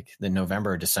 and like the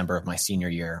November, December of my senior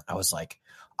year, I was like,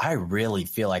 I really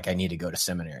feel like I need to go to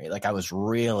seminary. Like I was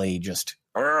really just,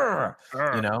 I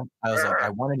was like, I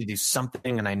wanted to do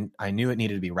something, and I knew it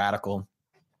needed to be radical.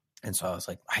 And so I was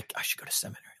like, I should go to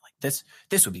seminary. Like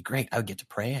this would be great. I would get to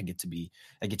pray. I get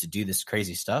to do this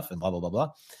crazy stuff and blah, blah, blah,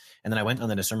 blah. And then I went on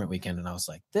the discernment weekend and I was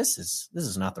like, this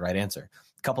is not the right answer.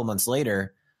 A couple months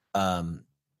later,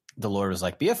 the Lord was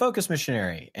like, be a focus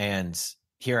missionary. And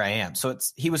here I am. So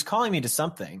he was calling me to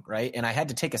something, right? And I had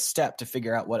to take a step to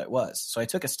figure out what it was. So I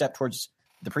took a step towards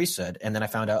the priesthood, and then I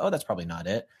found out, oh, that's probably not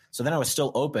it. So then I was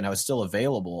still open. I was still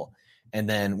available. And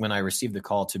then when I received the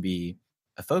call to be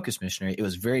a focus missionary, it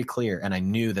was very clear. And I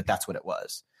knew that that's what it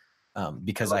was.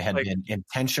 Because I had been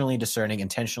intentionally discerning,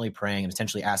 intentionally praying, and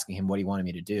intentionally asking him what he wanted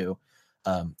me to do.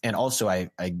 And also I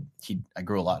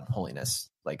grew a lot in holiness,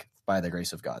 like by the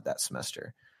grace of God that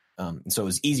semester. So it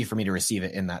was easy for me to receive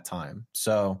it in that time.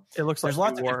 So it looks like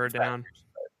lots of wore her down.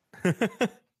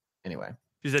 Anyway,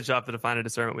 she said she'll have to define a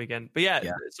discernment weekend. But yeah.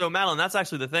 So Madeline, that's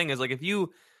actually the thing is like, if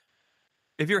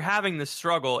you're having this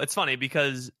struggle, it's funny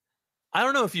because I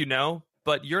don't know if you know,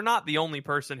 but you're not the only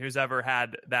person who's ever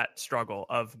had that struggle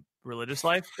of religious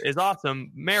life is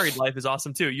awesome. Married life is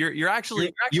awesome too. You're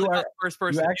actually not the first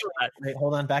person. Wait,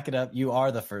 hold on, back it up. You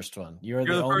are the first one. You're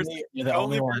the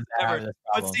only one to have this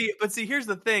problem. But see, here's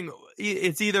the thing.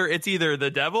 It's either the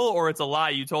devil or it's a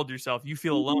lie you told yourself. You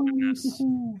feel alone in this.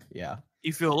 Yeah.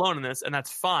 You feel alone in this, and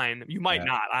that's fine. You might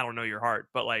not. I don't know your heart,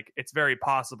 but like it's very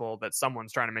possible that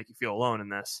someone's trying to make you feel alone in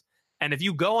this. And if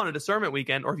you go on a discernment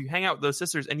weekend, or if you hang out with those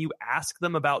sisters and you ask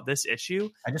them about this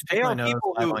issue, I just picked my nose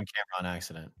live on camera on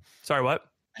accident. Sorry, what?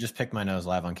 I just picked my nose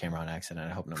live on camera on accident.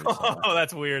 I hope nobody saw that. Oh,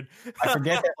 that's weird. I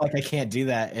forget that I can't do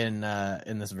that in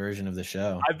this version of the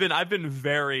show. I've been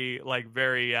very I'm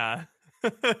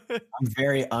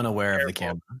very unaware of the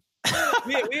camera.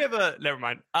 we have a never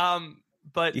mind.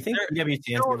 But you think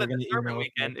WTN's ever going to email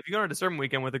weekend? If you go on a discernment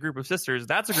weekend with a group of sisters,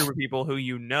 that's a group of people who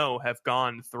have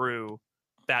gone through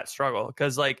that struggle,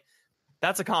 because like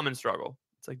that's a common struggle.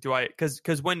 It's like, do I,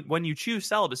 because when you choose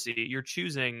celibacy, you're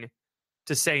choosing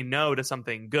to say no to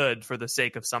something good for the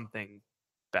sake of something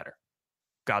better.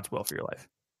 God's will for your life.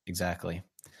 Exactly.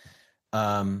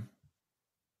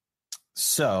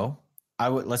 So I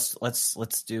would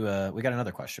let's do we got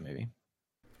another question maybe.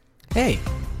 Hey,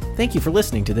 thank you for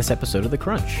listening to this episode of The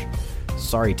Crunch.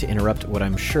 Sorry to interrupt what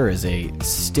I'm sure is a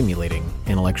stimulating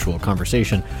intellectual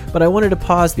conversation, but I wanted to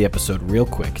pause the episode real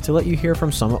quick to let you hear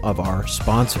from some of our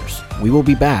sponsors. We will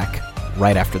be back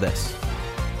right after this.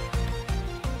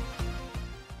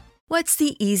 What's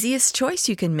the easiest choice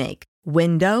you can make?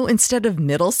 Window instead of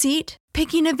middle seat?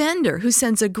 Picking a vendor who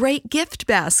sends a great gift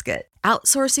basket?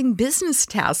 Outsourcing business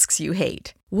tasks you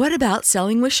hate? What about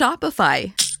selling with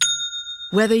Shopify?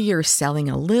 Whether you're selling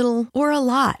a little or a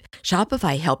lot,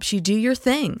 Shopify helps you do your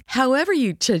thing, however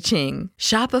you cha-ching.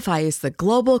 Shopify is the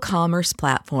global commerce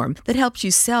platform that helps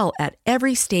you sell at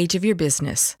every stage of your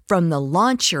business. From the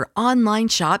launch your online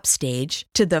shop stage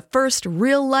to the first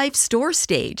real-life store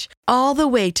stage, all the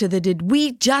way to the did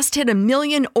we just hit 1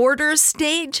 million orders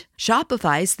stage.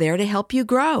 Shopify's there to help you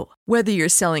grow. Whether you're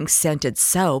selling scented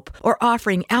soap or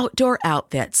offering outdoor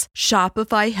outfits,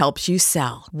 Shopify helps you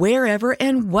sell. Wherever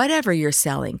and whatever you're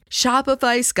selling,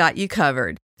 Shopify's got you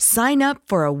covered. Sign up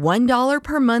for a $1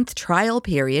 per month trial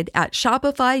period at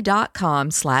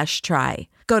shopify.com/try.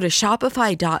 Go to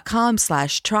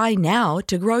shopify.com/try now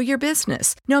to grow your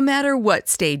business, no matter what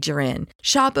stage you're in.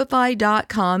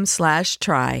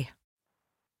 Shopify.com/try.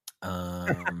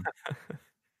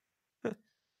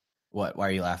 What? Why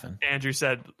are you laughing? Andrew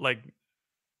said, like,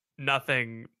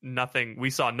 nothing. We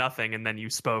saw nothing, and then you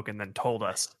spoke and then told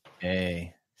us.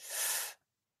 Hey,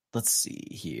 let's see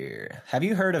here. Have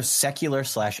you heard of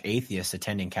secular/atheists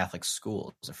attending Catholic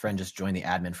schools? A friend just joined the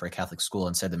admin for a Catholic school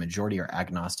and said the majority are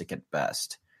agnostic at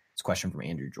best. It's a question from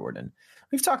Andrew Jordan.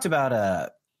 We've talked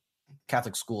about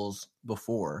Catholic schools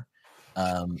before.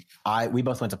 We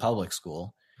both went to public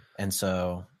school, and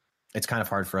so it's kind of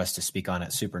hard for us to speak on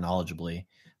it super knowledgeably.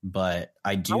 But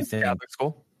I do think Catholic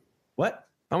school. What?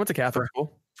 I went to Catholic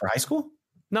school for high school.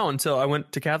 No, until I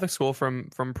went to Catholic school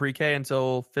from pre-K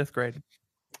until 5th grade.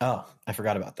 Oh, I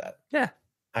forgot about that. Yeah,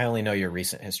 I only know your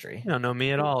recent history. You don't know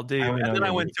me at all, do you? And then I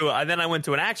went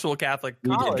to an actual Catholic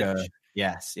college.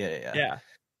 Yes, yeah.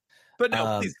 But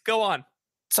no, please go on.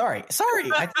 Sorry. It's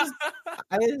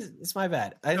my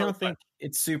bad. I don't think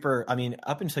it's super. I mean,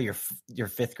 up until your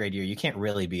 5th grade year, you can't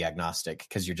really be agnostic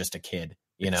because you're just a kid,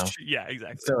 you know? Yeah,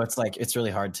 exactly. So it's like, it's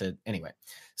really hard to, anyway.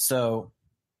 So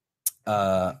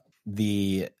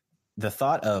the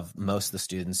thought of most of the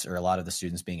students or a lot of the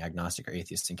students being agnostic or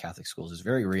atheists in Catholic schools is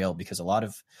very real because a lot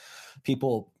of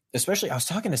people, especially I was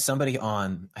talking to somebody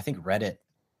on, I think, Reddit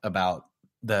about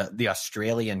the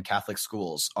Australian Catholic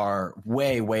schools are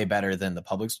way, way better than the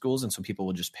public schools. And so people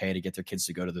will just pay to get their kids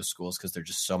to go to those schools because they're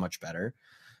just so much better.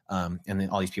 And then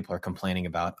all these people are complaining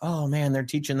about, oh man, they're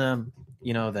teaching them,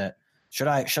 that should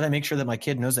I make sure that my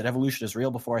kid knows that evolution is real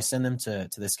before I send them to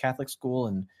this Catholic school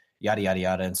and yada, yada,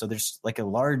 yada. And so there's like a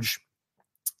large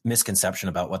misconception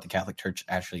about what the Catholic Church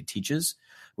actually teaches,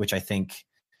 which I think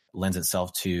lends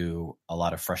itself to a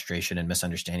lot of frustration and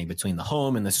misunderstanding between the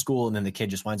home and the school. And then the kid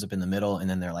just winds up in the middle and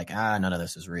then they're like, none of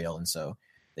this is real. And so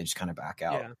they just kind of back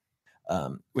out,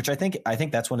 which I think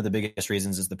that's one of the biggest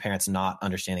reasons is the parents not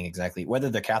understanding exactly whether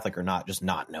they're Catholic or not, just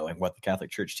not knowing what the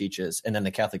Catholic Church teaches. And then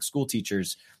the Catholic school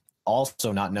teachers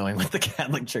also not knowing what the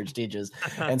Catholic Church teaches.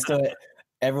 And so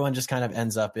everyone just kind of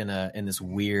ends up in this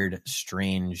weird,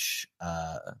 strange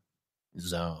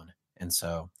zone. And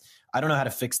so I don't know how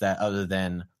to fix that other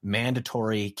than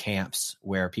mandatory camps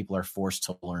where people are forced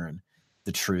to learn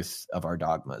the truth of our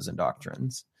dogmas and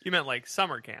doctrines. You meant like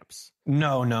summer camps?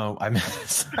 No, I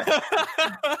meant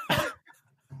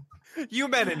you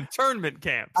meant internment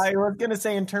camps. I was going to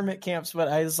say internment camps, but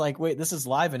I was like, wait, this is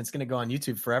live and it's going to go on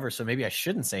YouTube forever, so maybe I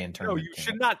shouldn't say internment. No, you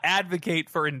should not advocate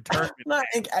for internment.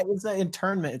 It's an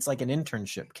internment. It's like an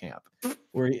internship camp.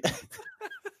 Where is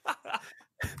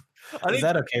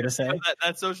that okay to say?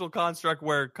 That social construct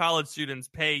where college students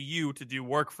pay you to do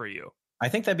work for you. I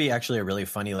think that'd be actually a really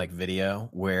funny video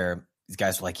where these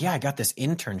guys are like, yeah, I got this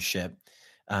internship.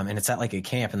 And it's at like a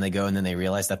camp and they go and then they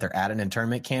realize that they're at an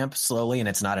internment camp slowly and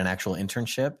it's not an actual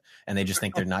internship and they just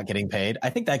think they're not getting paid. I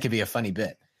think that could be a funny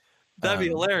bit. That'd be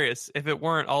hilarious if it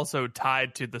weren't also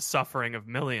tied to the suffering of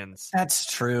millions.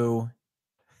 That's true.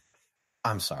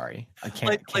 I'm sorry. I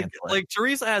can't. Like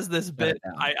Teresa has this bit.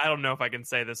 I don't know if I can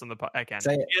say this on the I can.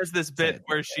 She has this bit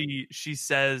where she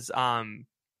says moral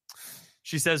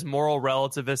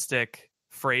relativistic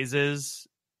phrases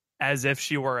as if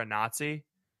she were a Nazi.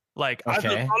 Like, okay.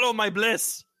 I will follow my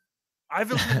bliss. I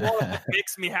will do all that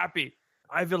makes me happy.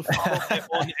 I will follow my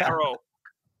own arrow.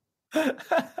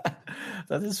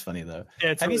 That is funny though.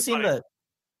 Yeah, Have you seen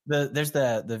there's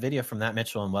the video from That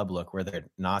Mitchell and Webb look where they're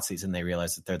Nazis and they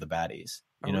realize that they're the baddies.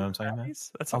 You know what I'm talking about?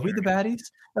 That's Are we the baddies?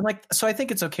 And like, so I think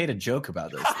it's okay to joke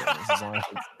about those things as long as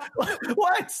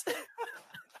what?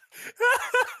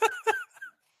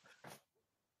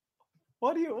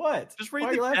 What? Just read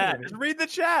the chat. Just read the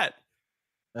chat.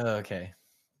 Oh, okay.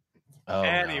 Oh,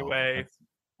 anyway,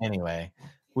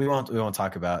 we won't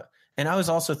talk about. And I was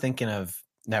also thinking of.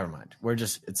 Never mind. We're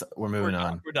moving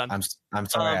on. We're done. I'm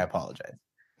sorry. I apologize.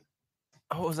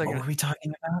 What were we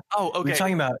talking about? Oh, okay. We're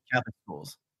talking about Catholic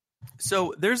schools.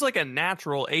 So there's like a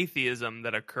natural atheism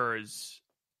that occurs.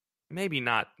 Maybe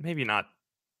not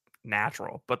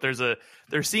natural, but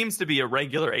there seems to be a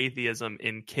regular atheism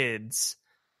in kids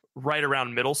right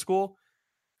around middle school.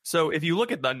 So if you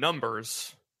look at the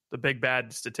numbers, the big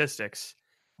bad statistics,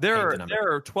 there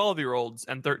are 12-year-olds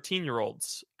and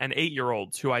 13-year-olds and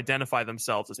 8-year-olds who identify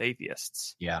themselves as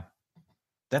atheists. Yeah.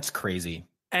 That's crazy.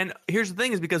 And here's the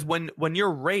thing is because when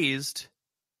you're raised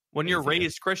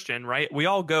Christian, right? We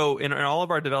all go in all of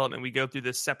our development, we go through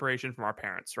this separation from our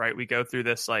parents, right? We go through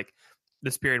this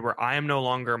this period where I am no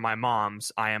longer my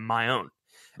mom's, I am my own.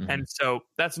 Mm-hmm. And so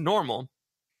that's normal.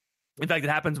 In fact, it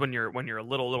happens when you're a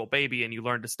little baby and you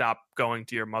learn to stop going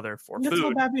to your mother for food.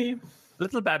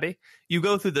 Little baby. You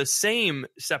go through the same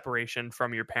separation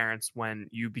from your parents when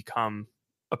you become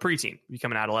a preteen, you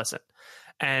become an adolescent.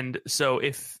 And so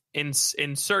if in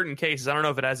certain cases, I don't know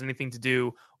if it has anything to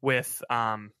do with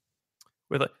bye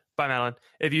Madeline,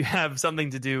 if you have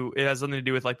something to do, it has something to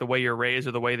do with like the way you're raised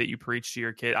or the way that you preach to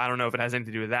your kid. I don't know if it has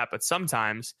anything to do with that, but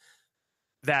sometimes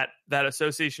that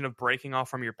association of breaking off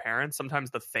from your parents, sometimes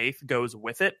the faith goes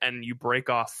with it and you break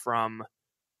off from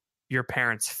your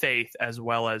parents' faith as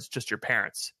well as just your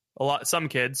parents. Some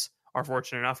kids are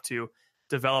fortunate enough to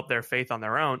develop their faith on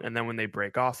their own, and then when they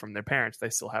break off from their parents, they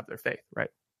still have their faith, right?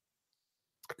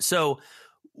 So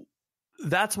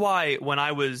that's why when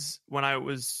I was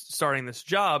starting this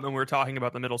job and we were talking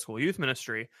about the middle school youth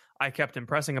ministry, I kept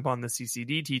impressing upon the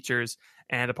CCD teachers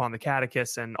and upon the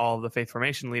catechists and all of the faith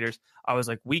formation leaders. I was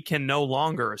like, we can no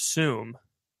longer assume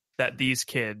that these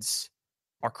kids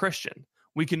are Christian.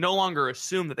 We can no longer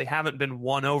assume that they haven't been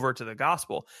won over to the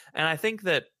gospel. And I think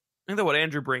that what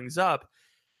Andrew brings up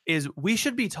is we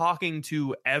should be talking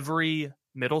to every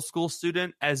middle school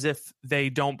student as if they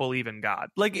don't believe in God.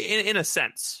 Like in a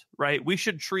sense, right? We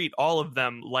should treat all of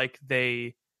them like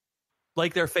their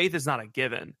faith is not a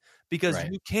given, because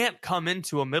you can't come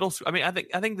into a middle school. I mean, I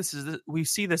think we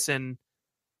see this in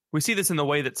the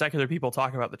way that secular people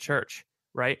talk about the church.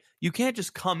 Right? You can't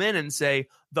just come in and say,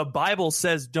 the Bible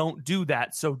says don't do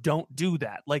that, so don't do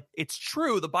that. Like, it's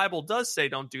true, the Bible does say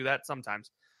don't do that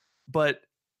sometimes, but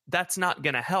that's not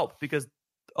going to help because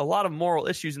a lot of moral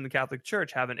issues in the Catholic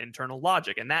Church have an internal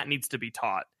logic, and that needs to be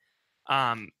taught.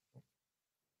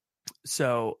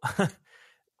 So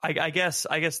I guess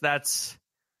that's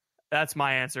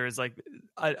my answer is like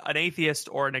an atheist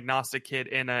or an agnostic kid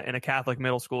in a Catholic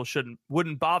middle school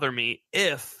wouldn't bother me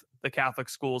if the Catholic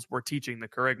schools were teaching the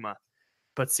kerygma.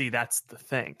 But see, that's the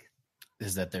thing.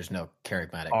 Is that there's no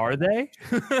charismatic. Are they?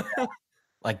 Yeah.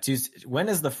 Like, when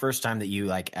is the first time that you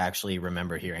like actually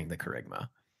remember hearing the kerygma?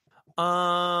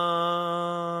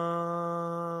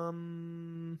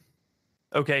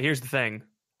 Okay, here's the thing.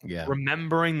 Yeah.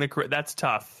 Remembering that's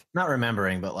tough. Not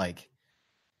remembering, but like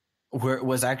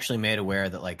was actually made aware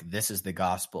that like this is the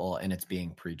gospel and it's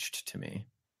being preached to me.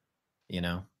 You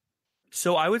know?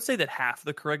 So I would say that half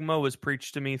the kerygma was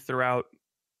preached to me throughout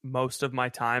most of my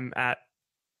time at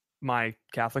my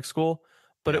Catholic school,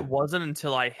 but it wasn't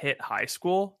until I hit high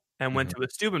school and went to a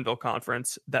Steubenville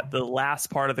conference that the last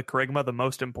part of the kerygma, the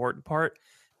most important part,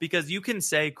 because you can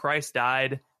say Christ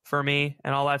died for me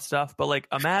and all that stuff, but like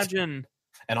imagine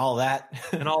and all that,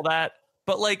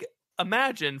 but like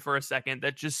imagine for a second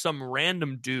that just some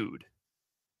random dude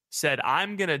said,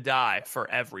 I'm going to die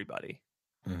for everybody,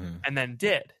 and then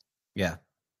did. Yeah.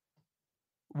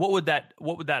 What would that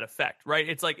affect? Right.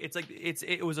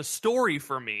 It was a story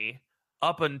for me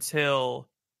up until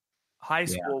high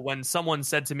school when someone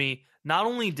said to me, not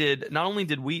only did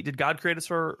God create us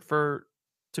to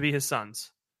be his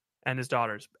sons and his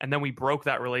daughters, and then we broke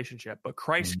that relationship, but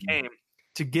Christ came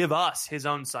to give us his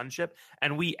own sonship,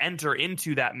 and we enter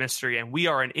into that mystery, and we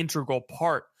are an integral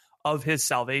part of his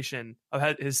salvation,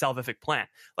 of his salvific plan.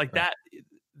 Like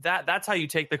that's how you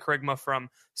take the kerygma from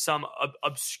some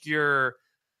obscure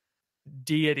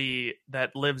deity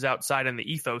that lives outside in the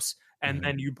ethos, and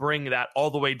then you bring that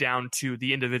all the way down to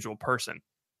the individual person.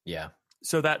 Yeah.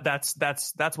 So that's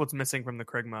what's missing from the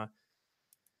kerygma,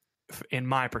 in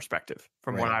my perspective,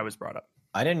 from when I was brought up.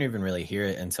 I didn't even really hear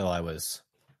it until I was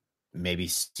maybe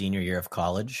senior year of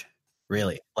college.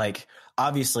 Really, like,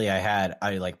 obviously I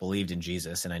like believed in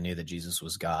Jesus, and I knew that Jesus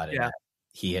was God, and that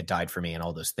he had died for me and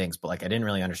all those things. But like, I didn't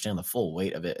really understand the full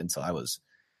weight of it until I was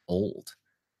old,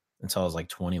 until I was like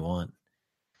 21,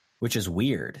 which is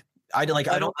weird. I don't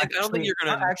think you're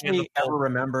going to actually ever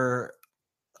remember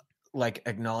like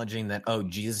acknowledging that, oh,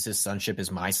 Jesus' sonship is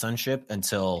my sonship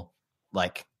until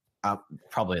like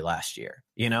probably last year,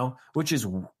 which is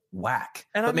whack.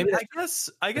 And but maybe I guess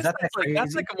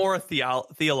that's like a more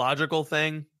theological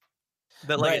thing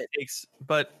that like it takes.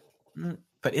 But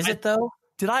is it though?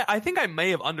 I think I may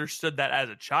have understood that as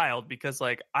a child, because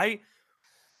like I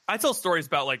tell stories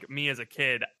about like me as a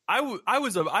kid.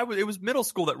 It was middle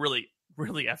school that really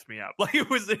effed me up. Like it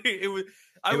was just really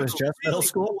middle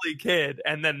school kid,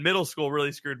 and then middle school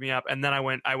really screwed me up. And then I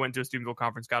went to a Steubenville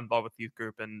conference, got involved with youth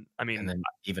group, and then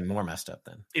even more messed up.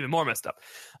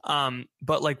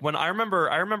 But like when I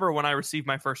remember when I received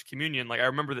my first communion, like I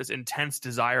remember this intense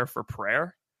desire for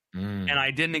prayer. And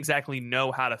I didn't exactly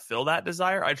know how to fill that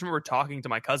desire. I just remember talking to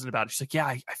my cousin about it. She's like, yeah,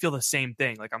 I feel the same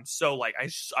thing. Like, I'm so like,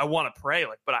 I want to pray,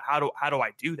 like, but how do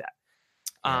I do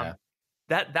that?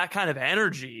 That kind of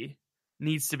energy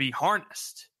needs to be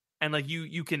harnessed. And like,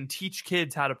 you can teach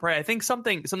kids how to pray. I think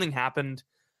something happened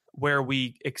where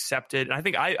we accepted, and I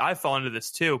think I fall into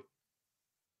this too,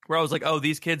 where I was like, oh,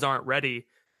 these kids aren't ready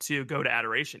to go to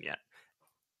adoration yet,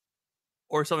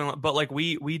 or something like, but like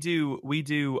we do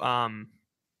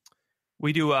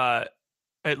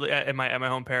at my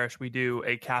home parish, we do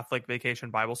a Catholic vacation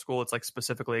Bible school. It's like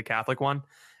specifically a Catholic one.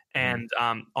 And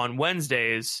on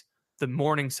Wednesdays, the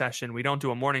morning session, we don't do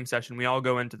a morning session. We all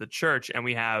go into the church and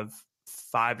we have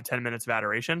 5 to 10 minutes of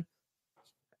adoration,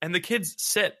 and the kids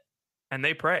sit and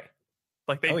they pray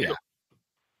like they do. Yeah.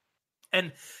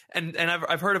 And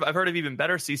I've heard of even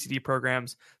better CCD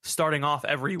programs starting off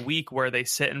every week where they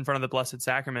sit in front of the Blessed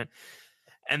Sacrament.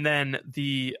 And then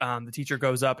the teacher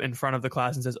goes up in front of the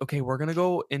class and says, okay, we're going to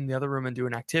go in the other room and do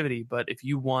an activity. But if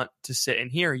you want to sit in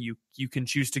here, you can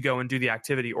choose to go and do the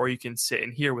activity, or you can sit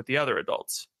in here with the other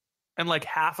adults. And like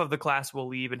half of the class will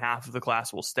leave and half of the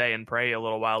class will stay and pray a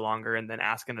little while longer and then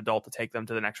ask an adult to take them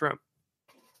to the next room.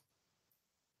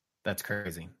 That's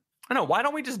crazy. I know. Why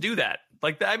don't we just do that?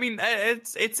 Like, I mean,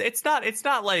 it's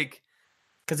not like,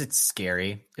 because it's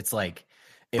scary. It's like,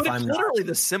 but it's literally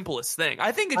the simplest thing.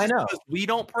 I think it's just because we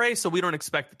don't pray, so we don't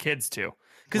expect the kids to.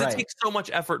 Because it takes so much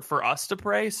effort for us to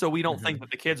pray, so we don't think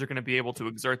that the kids are going to be able to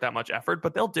exert that much effort,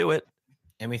 but they'll do it.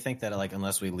 And we think that like,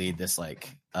 unless we lead this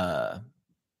like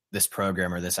this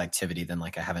program or this activity, then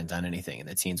like I haven't done anything, and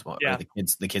the teens won't, or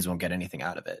the kids won't get anything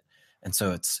out of it. And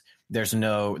so there's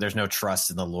no trust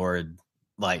in the Lord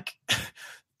like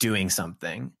doing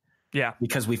something. Yeah.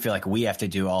 Because we feel like we have to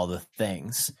do all the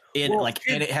things and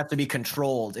it has to be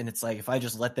controlled. And it's like, if I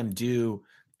just let them do,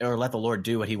 or let the Lord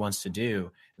do what he wants to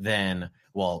do, then,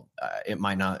 it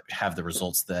might not have the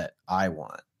results that I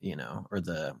want, or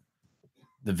the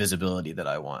visibility that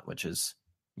I want, which is,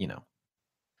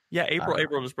 Yeah.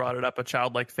 April just brought it up, a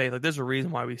childlike faith. Like, there's a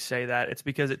reason why we say that. It's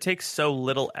because it takes so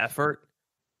little effort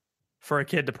for a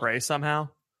kid to pray somehow.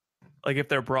 Like, if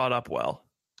they're brought up well.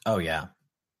 Oh yeah.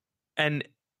 And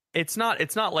it's not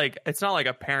like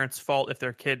a parent's fault if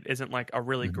their kid isn't like a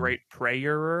really great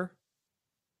prayer,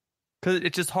 because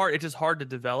it's just hard to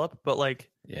develop. But like,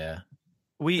 I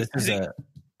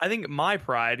think my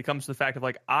pride comes to the fact of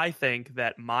like, I think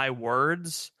that my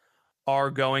words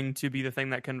are going to be the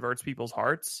thing that converts people's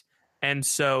hearts. And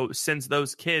so since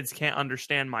those kids can't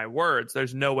understand my words,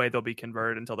 there's no way they'll be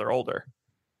converted until they're older.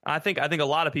 I think a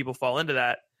lot of people fall into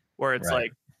that, where it's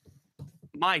like,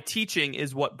 my teaching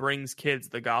is what brings kids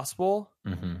the gospel.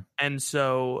 And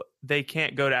so they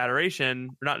can't go to adoration,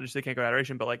 or not just they can't go to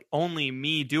adoration, but like only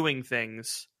me doing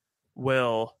things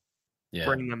will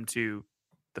bring them to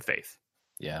the faith.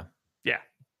 Yeah. Yeah.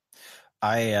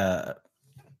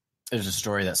 There's a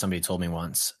story that somebody told me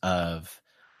once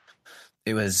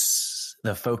it was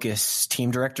the Focus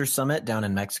Team Directors Summit down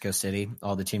in Mexico City.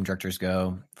 All the team directors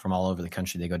go from all over the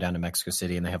country. They go down to Mexico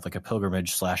City, and they have like a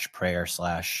pilgrimage / prayer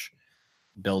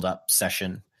 / build up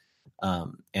session.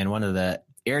 And one of the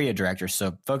area directors,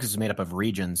 so Focus is made up of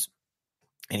regions,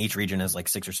 and each region has like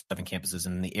 6 or 7 campuses,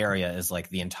 and the area is like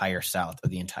the entire South or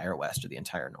the entire West or the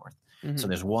entire North. So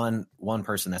there's one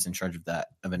person that's in charge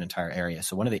of an entire area.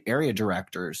 So one of the area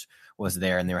directors was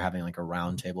there, and they were having like a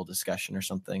roundtable discussion or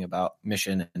something about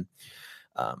mission. And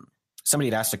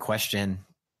somebody had asked a question,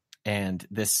 and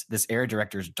this area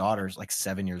director's daughter is like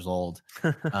 7 years old.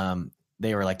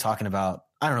 They were like talking about,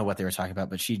 I don't know what they were talking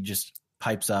about, but she just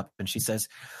pipes up and she says,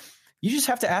 "You just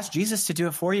have to ask Jesus to do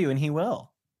it for you, and he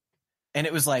will." And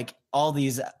it was like all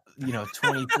these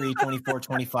 23, 24,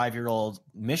 25-year-old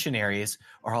missionaries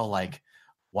are all like,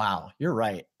 wow, you're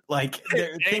right. Like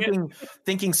they're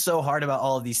thinking so hard about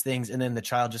all of these things. And then the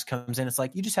child just comes in. It's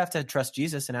like, you just have to trust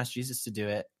Jesus and ask Jesus to do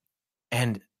it.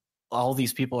 And all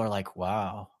these people are like,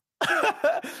 wow,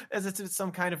 as it's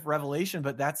some kind of revelation,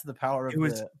 but that's the power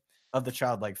of the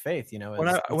childlike faith. When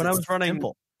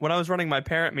I was running my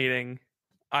parent meeting,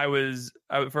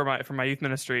 for my youth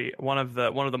ministry, one of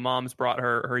the moms brought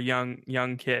her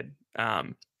young kid.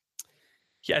 I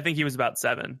think he was about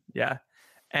 7. Yeah.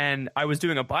 And I was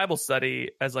doing a Bible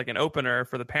study as like an opener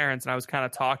for the parents. And I was kind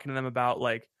of talking to them about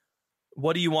like,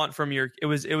 what do you want from it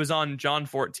was on John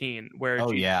 14 where,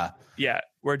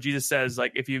 where Jesus says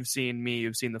like, if you've seen me,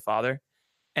 you've seen the Father.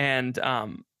 And,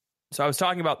 so I was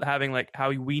talking about having like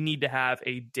how we need to have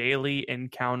a daily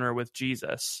encounter with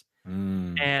Jesus.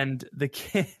 And the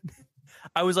kid,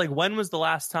 I was like, when was the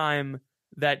last time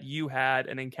that you had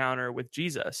an encounter with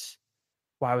Jesus?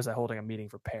 Why was I holding a meeting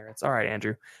for parents? All right,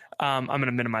 Andrew. I'm going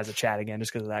to minimize the chat again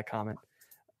just because of that comment.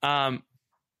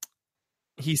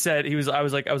 He said I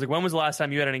was like, when was the last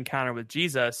time you had an encounter with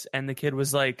Jesus? And the kid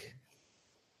was like,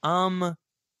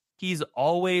 he's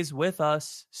always with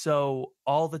us. So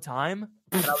all the time.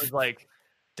 And I was like,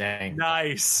 dang,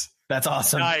 nice. That's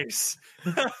awesome. Nice.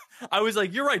 I was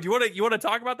like, you're right. Do you want to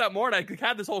talk about that more? And I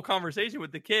had this whole conversation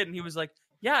with the kid and he was like,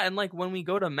 yeah. And like, when we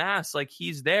go to mass, like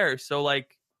he's there. So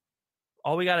like,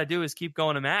 all we got to do is keep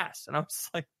going to mass. And I was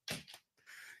like,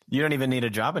 you don't even need a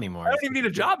job anymore. I don't even need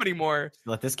a job anymore.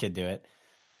 Let this kid do it.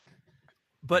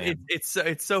 But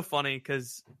it's so funny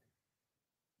because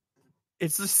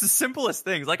it's just the simplest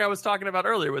things. Like I was talking about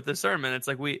earlier with the sermon. It's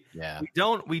like we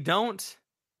don't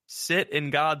sit in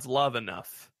God's love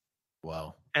enough.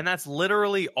 Wow. And that's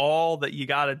literally all that you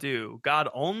got to do. God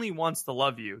only wants to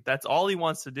love you. That's all he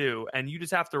wants to do. And you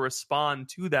just have to respond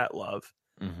to that love.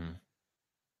 Mm-hmm.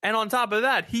 And on top of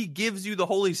that, he gives you the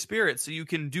Holy Spirit so you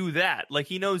can do that. Like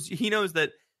he knows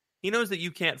that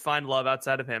you can't find love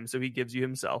outside of him. So he gives you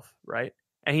himself, right?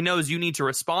 And he knows you need to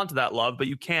respond to that love, but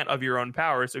you can't of your own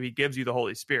power. So he gives you the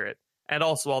Holy Spirit and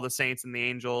also all the saints and the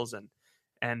angels.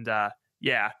 And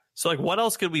so like, what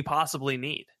else could we possibly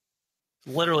need?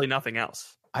 Literally nothing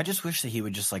else. I just wish that he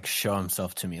would just like show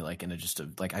himself to me, like I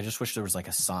just wish there was like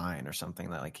a sign or something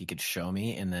that like he could show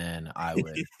me, and then I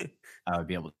would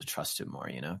be able to trust him more,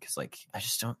 because like I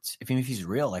just don't. If he's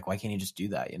real, like why can't he just do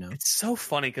that? It's so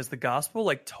funny because the gospel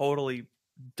like totally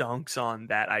dunks on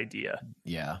that idea.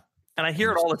 Yeah, and I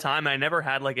hear it all the time. And I never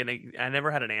had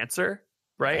an answer.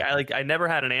 Right? I never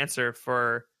had an answer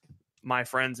for my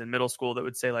friends in middle school that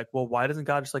would say like, well, why doesn't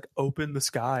God just like open the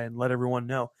sky and let everyone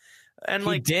know? And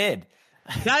he did.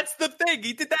 That's the thing.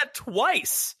 He did that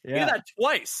twice. Yeah. He did that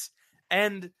twice.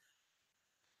 And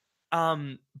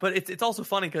but it's also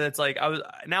funny because it's like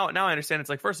now I understand. It's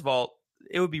like, first of all,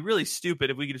 it would be really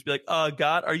stupid if we could just be like,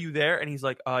 God, are you there? And he's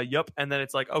like, yep. And then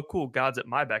it's like, oh, cool, God's at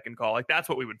my beck and call. Like that's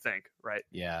what we would think, right?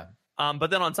 Yeah. But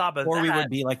then on top of that, we would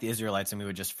be like the Israelites and we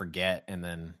would just forget and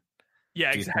then do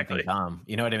exactly. Dumb.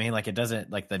 You know what I mean? Like it doesn't,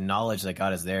 like the knowledge that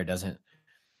God is there doesn't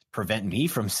prevent me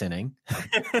from sinning.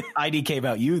 IDK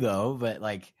about you though, but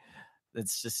like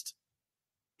it's just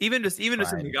even just in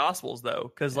the Gospels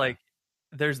though, because like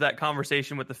there's that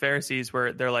conversation with the Pharisees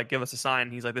where they're like, give us a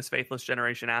sign. He's like, this faithless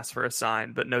generation asks for a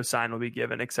sign, but no sign will be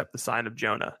given except the sign of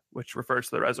Jonah, which refers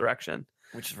to the resurrection,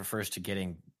 which refers to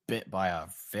getting bit by a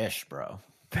fish, bro.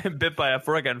 Bit by a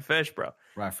friggin' fish, bro.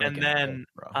 And then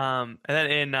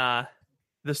in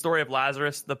the story of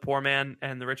Lazarus, the poor man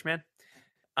and the rich man,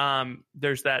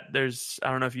 there's I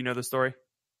don't know if you know the story.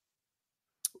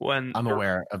 When I'm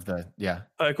aware of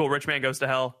cool. Rich man goes to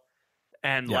hell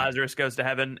and Lazarus goes to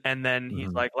heaven. And then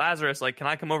he's like, Lazarus, like, can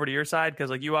I come over to your side? Cause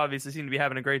like, you obviously seem to be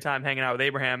having a great time hanging out with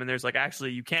Abraham. And there's like,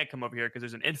 actually you can't come over here cause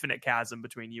there's an infinite chasm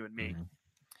between you and me.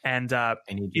 And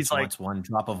he just wants one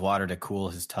drop of water to cool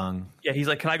his tongue. Yeah. He's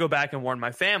like, can I go back and warn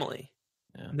my family?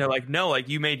 Yeah. And they're like, no, like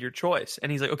you made your choice.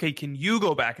 And he's like, okay, can you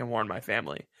go back and warn my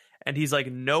family? And he's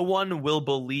like, no one will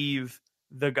believe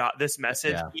this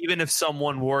message, even if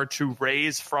someone were to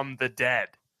raise from the dead.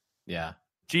 Yeah.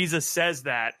 Jesus says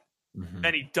that,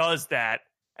 and he does that.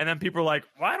 And then people are like,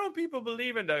 why don't people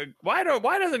believe why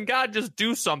doesn't God just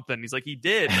do something? He's like, he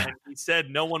did. And he said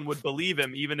no one would believe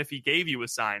him, even if he gave you a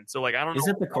sign. So like, I don't know.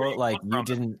 Isn't the quote like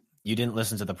you didn't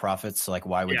listen to the prophets? So like,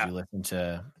 why would you listen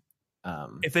to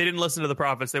if they didn't listen to the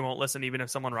prophets, they won't listen even if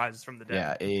someone rises from the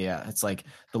dead. Yeah. It's like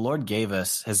the Lord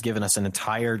has given us an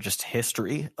entire just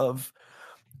history of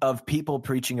people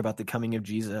preaching about the coming of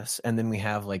Jesus. And then we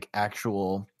have like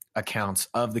actual accounts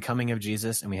of the coming of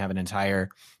Jesus. And we have an entire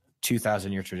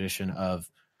 2,000-year tradition of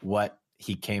what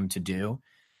he came to do.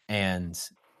 And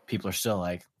people are still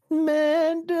like,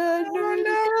 man,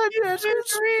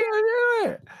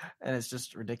 and it's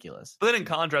just ridiculous. But then in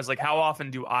contrast, like how often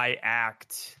do I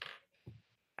act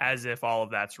as if all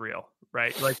of that's real,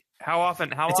 right? Like how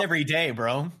often? Every day,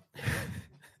 bro.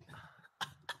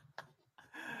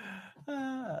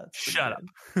 Shut up.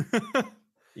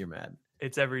 You're mad.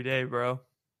 It's every day, bro.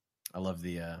 I love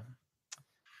the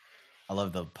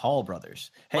Paul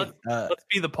brothers. Hey, let's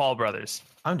be the Paul brothers.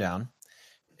 I'm down.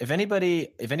 If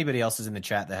anybody else is in the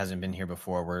chat that hasn't been here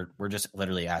before, we're just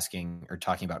literally asking or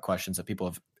talking about questions that people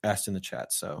have asked in the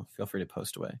chat. So feel free to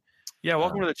post away. Yeah,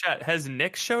 welcome to the chat. Has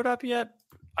Nick showed up yet?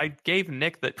 I gave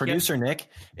Nick that producer Nick.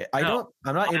 I'm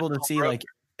not able to see like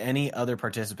any other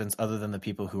participants other than the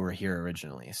people who were here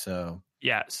originally. So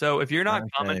yeah. So if you're not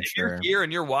commenting, if you're here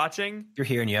and you're watching, you're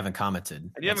here and you haven't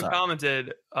commented. And you haven't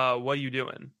commented, what are you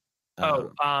doing?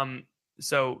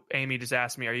 So Amy just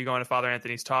asked me, are you going to Father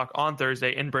Anthony's talk on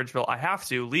Thursday in Bridgeville? I have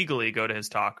to legally go to his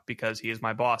talk because he is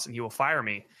my boss and he will fire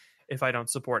me if I don't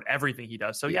support everything he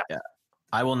does. So yeah.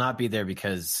 I will not be there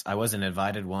because I wasn't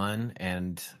invited, 1,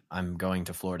 and I'm going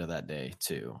to Florida that day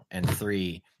 2, and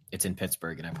 3, it's in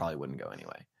Pittsburgh and I probably wouldn't go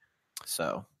anyway.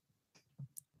 So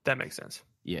that makes sense.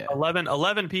 Yeah.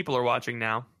 11 people are watching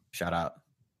now. Shout out.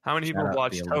 How many people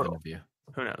watched total?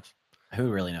 Who knows? Who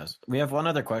really knows? We have one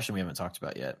other question we haven't talked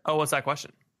about yet. Oh, what's that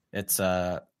question? It's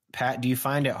Pat, do you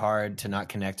find it hard to not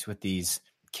connect with these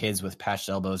kids with patched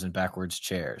elbows and backwards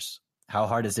chairs? How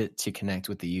hard is it to connect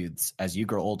with the youths as you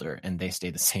grow older and they stay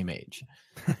the same age?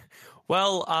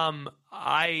 Well,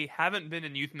 I haven't been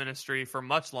in youth ministry for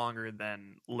much longer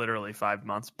than literally 5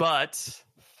 months, but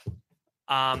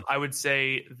I would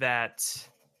say that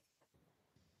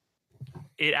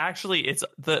it's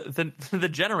the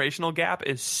generational gap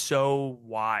is so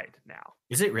wide now.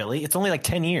 Is it really? It's only like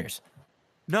 10 years.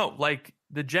 No, like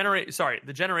the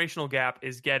generational gap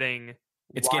is getting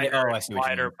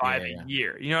wider by the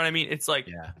year. You know what I mean? It's like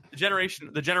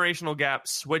the generational gap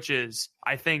switches.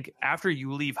 I think after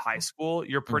you leave high school,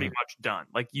 you're pretty much done.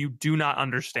 Like you do not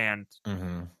understand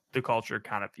the culture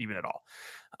kind of even at all.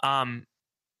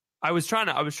 I was trying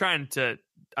to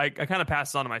I kind of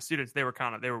passed it on to my students. They were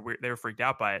freaked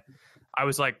out by it. I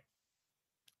was like,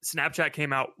 Snapchat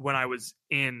came out when I was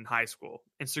in high school.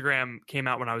 Instagram came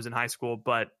out when I was in high school,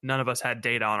 but none of us had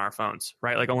data on our phones,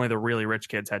 right? Like only the really rich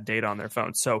kids had data on their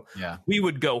phones. So we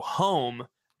would go home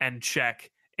and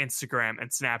check Instagram and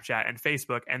Snapchat and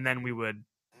Facebook, and then we would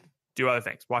do other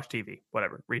things, watch TV,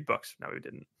 whatever, read books. No, we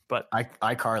didn't. But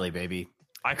iCarly, baby.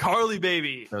 iCarly,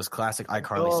 baby. Those classic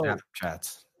iCarly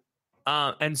Snapchats.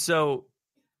 And so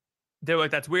they were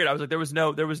like, that's weird. I was like, there was no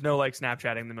like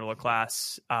Snapchatting in the middle of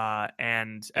class.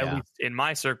 And at least in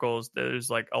my circles, there's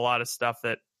like a lot of stuff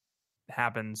that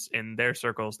happens in their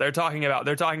circles. They're talking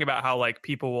about how like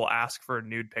people will ask for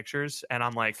nude pictures. And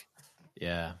I'm like,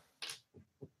 that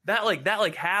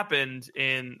happened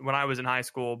when I was in high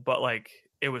school, but like,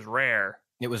 it was rare.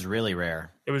 It was really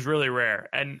rare.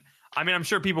 And I mean, I'm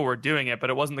sure people were doing it,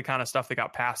 but it wasn't the kind of stuff that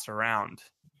got passed around,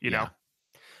 you know?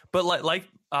 But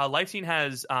Lifetine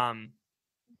has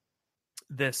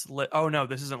this. Oh no,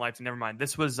 this isn't Lifetine. Never mind.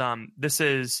 This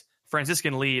is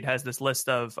Franciscan Lead has this list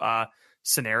of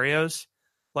scenarios,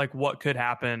 like what could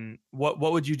happen. What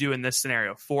would you do in this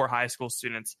scenario for high school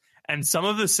students? And some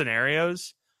of the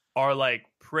scenarios are like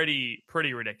pretty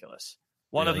ridiculous.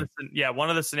 One of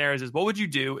the scenarios is, what would you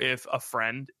do if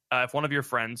if one of your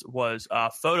friends was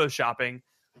photoshopping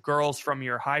girls from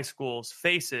your high school's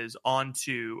faces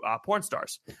onto porn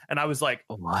stars? And I was like,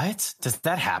 what? Does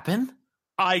that happen?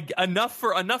 Enough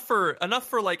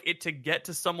for like it to get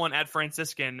to someone at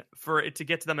Franciscan, for it to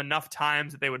get to them enough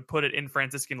times that they would put it in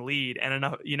Franciscan Lead, and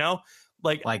enough, you know,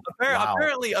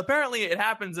 apparently it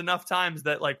happens enough times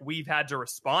that like we've had to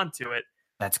respond to it.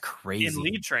 That's crazy. In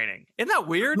lead training. Isn't that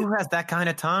weird? Who has that kind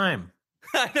of time?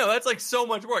 I know, that's like so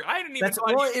much work. I didn't even it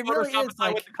really is, until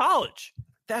I went to college.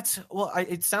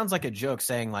 It sounds like a joke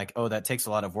saying like, oh, that takes a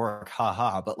lot of work,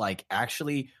 haha. But like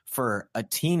actually for a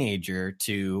teenager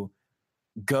to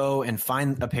go and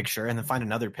find a picture and then find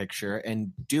another picture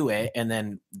and do it, and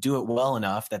then do it well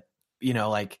enough that, you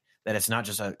know, like that it's not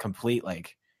just a complete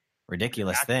like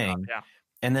ridiculous thing.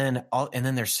 And then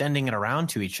they're sending it around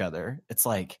to each other. It's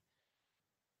like,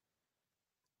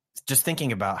 just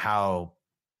thinking about how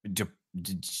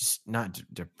not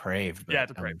depraved, but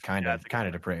depraved. Kind of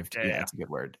depraved. That's a good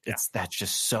word. That's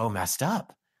just so messed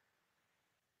up.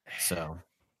 So,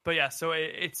 but so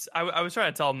I was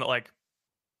trying to tell them that like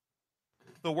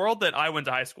the world that I went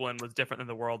to high school in was different than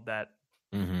the world that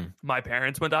my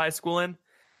parents went to high school in,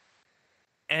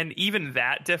 and even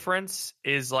that difference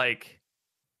is like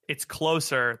it's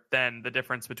closer than the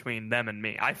difference between them and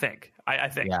me. I think.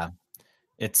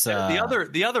 It's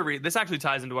the other this actually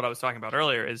ties into what I was talking about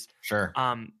earlier is sure.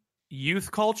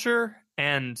 Youth culture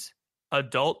and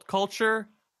adult culture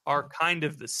are kind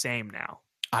of the same now.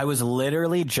 I was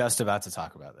literally just about to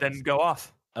talk about this. Then go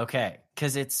off. Okay,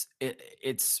 because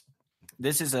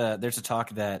there's a talk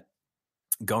that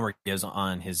Gomer gives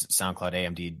on his SoundCloud,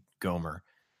 AMD Gomer.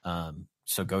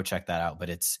 So go check that out. But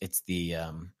it's the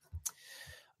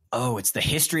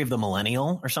history of the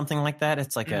millennial or something like that.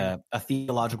 It's like a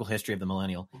theological history of the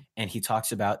millennial, and he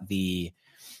talks about the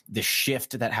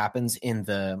shift that happens in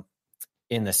the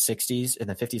 60s, in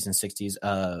the 50s and 60s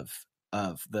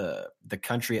of the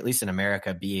country, at least in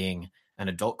America, being an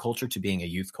adult culture to being a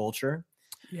youth culture.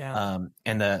 Yeah.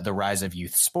 And the rise of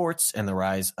youth sports and the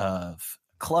rise of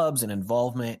clubs and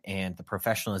involvement and the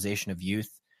professionalization of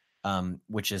youth,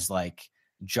 which is like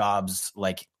jobs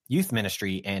like youth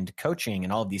ministry and coaching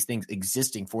and all of these things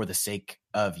existing for the sake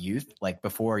of youth. Like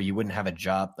before, you wouldn't have a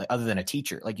job other than a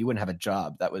teacher. Like you wouldn't have a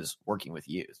job that was working with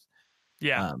youth.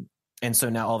 Yeah. And so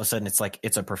now all of a sudden it's like,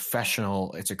 it's a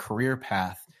career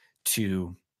path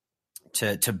to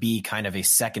be kind of a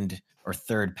second or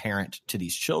third parent to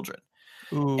these children.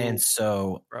 Ooh, and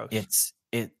so gross.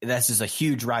 This is a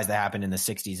huge rise that happened in the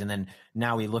 60s. And then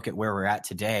now we look at where we're at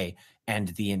today,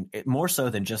 and more so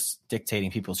than just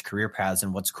dictating people's career paths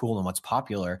and what's cool and what's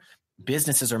popular,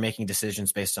 businesses are making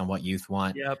decisions based on what youth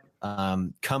want. Yep.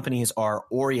 Companies are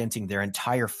orienting their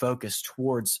entire focus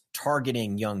towards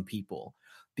targeting young people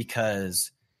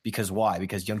because why?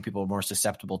 Because young people are more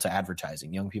susceptible to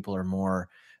advertising. Young people are more,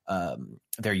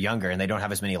 they're younger and they don't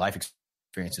have as many life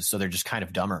experiences. So they're just kind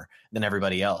of dumber than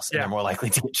everybody else. And they're more likely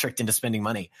to get tricked into spending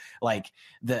money. Like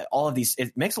all of these,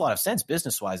 it makes a lot of sense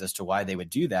business wise as to why they would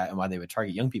do that and why they would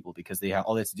target young people, because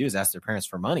all they have to do is ask their parents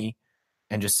for money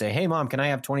and just say, hey mom, can I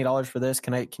have $20 for this?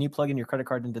 Can you plug in your credit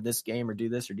card into this game or do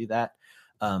this or do that?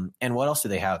 And what else do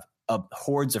they have?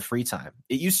 Hordes of free time.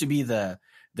 It used to be the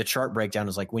chart breakdown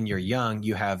is like when you're young,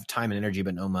 you have time and energy,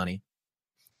 but no money.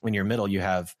 When you're middle, you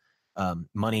have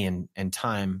money and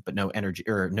time, but no energy,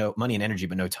 or no money and energy,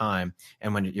 but no time.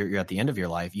 And when you're at the end of your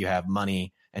life, you have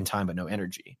money and time, but no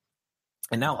energy.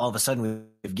 And now all of a sudden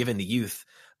we've given the youth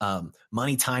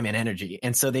money, time, and energy.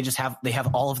 And so they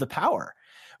have all of the power,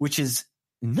 which is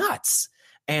nuts.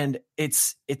 And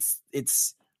it's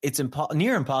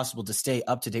near impossible to stay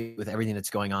up to date with everything that's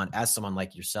going on as someone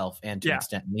like yourself, and to an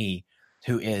extent me,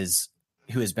 who is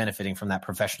benefiting from that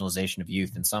professionalization of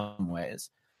youth in some ways,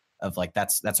 of like,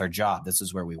 that's our job. This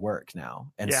is where we work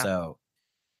now. And so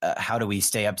how do we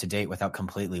stay up to date without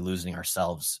completely losing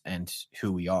ourselves and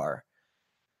who we are?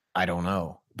 I don't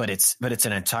know, but it's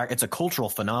a cultural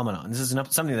phenomenon. This is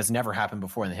something that's never happened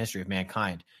before in the history of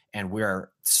mankind. And we're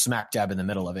smack dab in the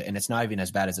middle of it. And it's not even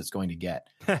as bad as it's going to get,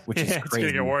 which is crazy. It's going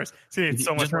to get worse. It's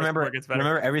so much just worse.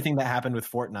 Remember everything that happened with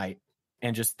Fortnite.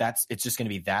 And it's just going to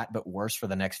be that, but worse for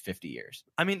the next 50 years.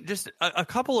 I mean, just a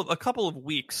couple of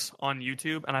weeks on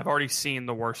YouTube, and I've already seen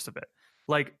the worst of it.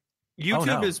 Like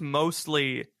YouTube is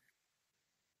mostly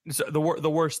the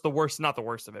worst, not the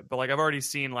worst of it, but like I've already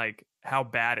seen like how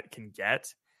bad it can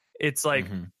get. It's like,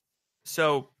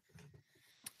 so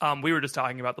we were just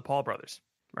talking about the Paul brothers,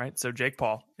 right? So Jake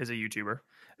Paul is a YouTuber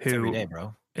who it's every day,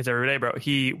 bro. It's every day, bro.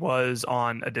 He was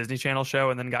on a Disney Channel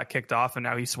show and then got kicked off, and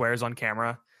now he swears on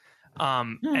camera.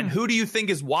 And who do you think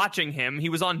is watching him? He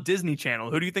was on Disney Channel.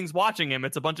 Who do you think's watching him?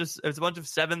 It's a bunch of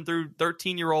 7 through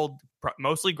 13-year-old,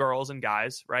 mostly girls and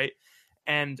guys, right?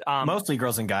 And mostly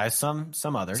girls and guys, some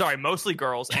others. Sorry, mostly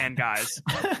girls and guys.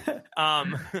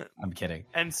 I'm kidding.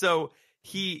 And so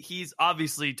he's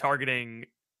obviously targeting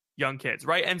young kids,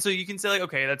 right? And so you can say like,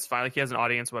 okay, that's fine. Like he has an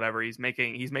audience, whatever. He's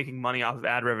making money off of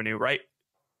ad revenue, right?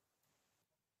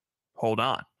 Hold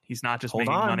on. He's not just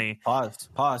making money.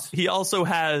 Pause. He also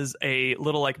has a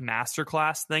little like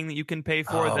masterclass thing that you can pay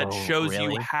for that shows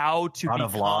you how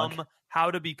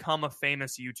to become a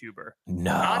famous YouTuber.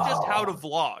 No. Not just how to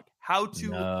vlog, how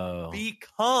to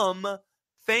become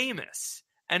famous.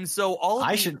 And so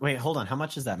wait, hold on. How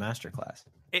much is that masterclass?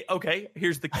 Okay,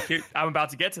 I'm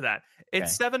about to get to that.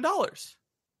 It's $7.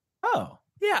 Oh.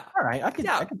 Yeah. All right. I can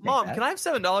Mom, that. Can I have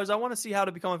 $7? I want to see how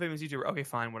to become a famous YouTuber. Okay,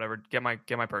 fine, whatever. Get my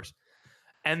purse.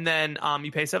 And then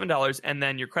you pay $7, and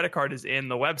then your credit card is in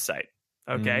the website.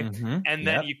 Okay. And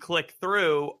then you click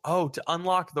through. To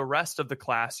unlock the rest of the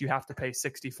class, you have to pay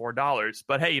 $64.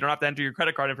 But hey, you don't have to enter your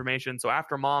credit card information. So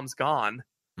after mom's gone,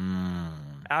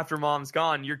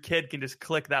 your kid can just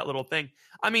click that little thing.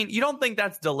 I mean, you don't think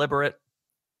that's deliberate?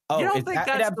 You don't think that's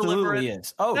absolutely deliberate?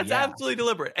 Is. Oh, that's absolutely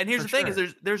deliberate. And here's the thing: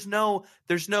 is there's no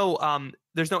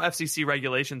FCC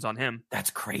regulations on him.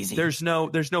 That's crazy. There's no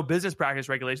business practice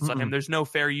regulations on him. There's no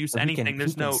fair use anything.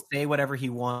 He can say whatever he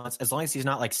wants as long as he's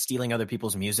not like stealing other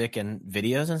people's music and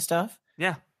videos and stuff.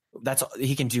 Yeah,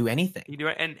 he can do anything. He do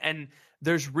it, and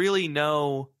there's really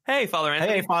no. Hey, Father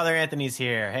Anthony. Hey, Father Anthony's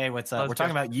here. Hey, what's up? We're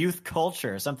talking about youth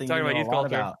culture. Something you know a lot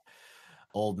about.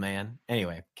 Old man.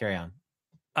 Anyway, carry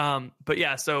on. But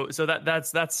yeah, so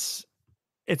that's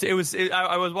it was.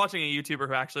 I was watching a YouTuber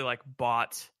who actually like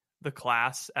bought the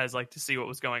class as like to see what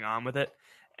was going on with it,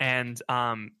 and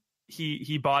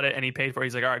he bought it and he paid for it.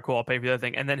 He's like, all right, cool, I'll pay for the other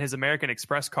thing. And then his American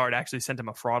Express card actually sent him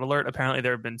a fraud alert. Apparently,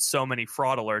 there have been so many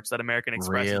fraud alerts that American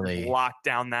Express has locked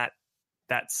down that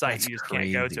site. That's you just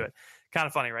crazy. can't go to it. Kind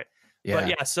of funny, right? Yeah. But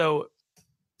yeah, so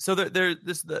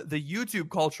the YouTube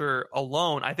culture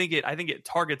alone, I think it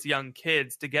targets young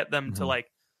kids to get them to like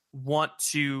want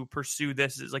to pursue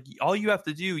this. Is like all you have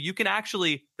to do. You can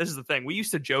actually. This is the thing. We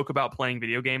used to joke about playing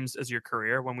video games as your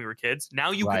career when we were kids.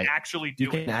 Now you can actually do it.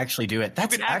 You can actually do it.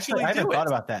 That's actually I haven't thought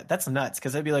about that. That's nuts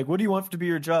because I'd be like, what do you want to be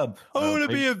your job? I want to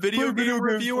be a video game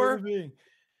reviewer,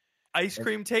 ice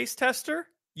cream taste tester.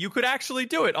 You could actually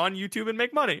do it on YouTube and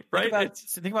make money, right?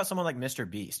 Think about someone like Mr.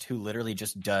 Beast who literally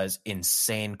just does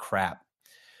insane crap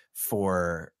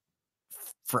for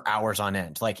hours on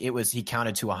end. Like he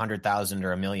counted to 100,000 or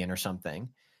 1 million or something,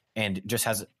 and just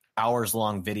has hours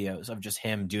long videos of just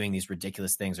him doing these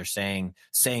ridiculous things or saying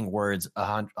words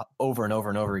over and over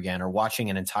and over again, or watching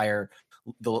the entire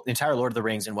Lord of the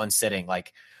Rings in one sitting.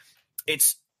 Like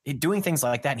it's doing things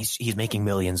like that. And he's making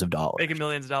millions of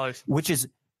dollars. Which is,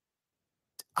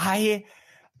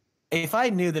 if I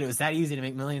knew that it was that easy to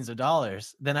make millions of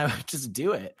dollars, then I would just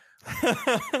do it.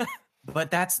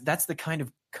 But that's the kind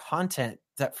of content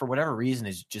that for whatever reason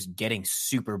is just getting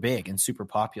super big and super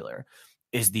popular,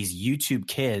 is these YouTube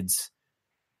kids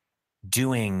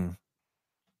doing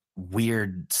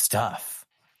weird stuff,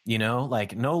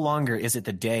 like no longer is it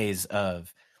the days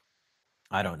of,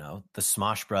 I don't know, the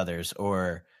Smosh Brothers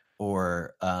or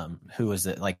who was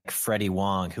it, like Freddie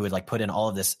Wong, who would like put in all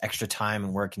of this extra time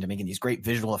and work into making these great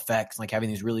visual effects, like having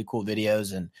these really cool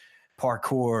videos and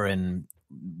parkour and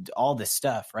all this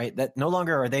stuff, right? That no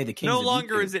longer are they the kings. No of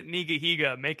longer YouTube. is it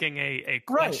Nigahiga making a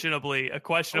questionably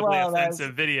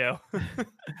offensive video.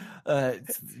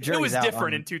 It was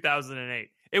different in 2008.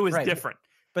 It was different.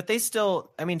 But they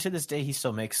still, I mean, to this day, he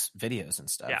still makes videos and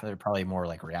stuff. Yeah. They're probably more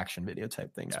like reaction video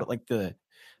type things. Yeah. But like the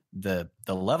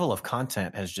level of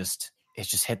content has just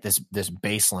hit this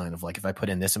baseline of like, if I put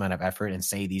in this amount of effort and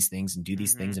say these things and do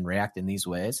these things and react in these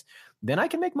ways, then I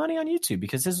can make money on YouTube,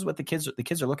 because this is what the kids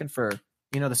are looking for.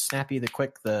 The snappy, the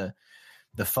quick, the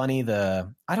funny, I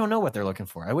don't know what they're looking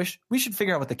for. I wish we should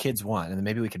figure out what the kids want, and then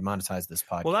maybe we could monetize this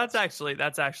podcast. Well, that's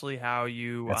actually how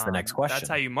you. That's the next question. That's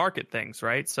how you market things,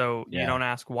 right? So you don't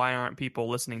ask why aren't people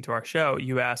listening to our show.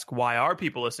 You ask why are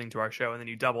people listening to our show, and then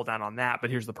you double down on that. But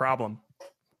here's the problem: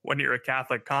 when you're a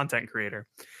Catholic content creator,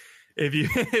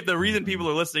 if the reason people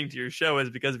are listening to your show is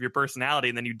because of your personality,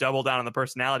 and then you double down on the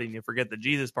personality and you forget the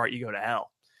Jesus part, you go to hell.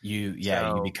 You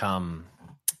become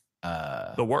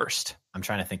the worst. I'm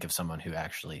trying to think of someone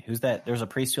who's that? There's a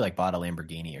priest who like bought a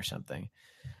Lamborghini or something.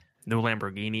 No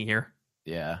Lamborghini here.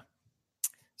 Yeah.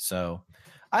 So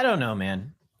I don't know,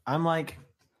 man. I'm like,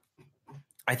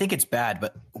 I think it's bad,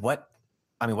 but what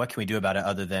can we do about it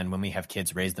other than when we have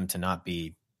kids, raise them to not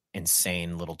be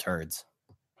insane little turds?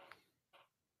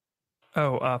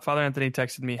 Oh, Father Anthony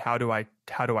texted me, how do I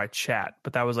chat?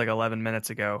 But that was like 11 minutes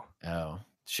ago. Oh,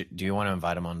 do you want to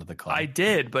invite him onto the call? I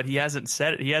did, but he hasn't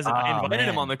said it. I invited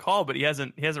him on the call, but he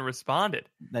hasn't responded.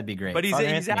 That'd be great. But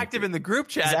he's active in the group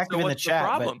chat. He's active in the chat.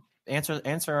 Problem?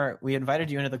 Answer. We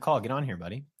invited you into the call. Get on here,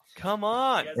 buddy. Come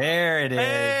on. There it is.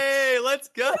 Hey, let's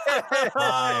go.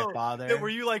 Hi, Father. Were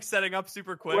you like setting up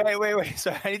super quick? Wait.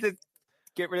 Sorry, I need to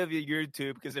get rid of your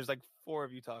YouTube because there's like 4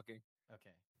 of you talking. Okay.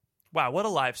 Wow, what a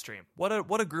live stream. What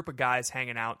a group of guys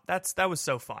hanging out. That was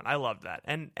so fun. I loved that.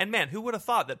 And man, who would have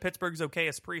thought that Pittsburgh's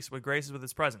okayest priest would grace us with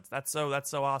his presence? That's so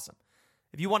awesome.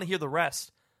 If you want to hear the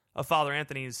rest of Father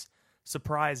Anthony's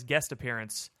surprise guest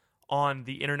appearance on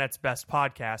the internet's best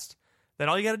podcast, then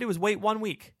all you got to do is wait 1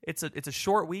 week. It's a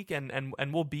short week, and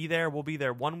we'll be there. We'll be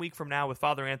there 1 week from now with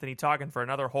Father Anthony talking for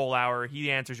another whole hour. He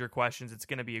answers your questions. It's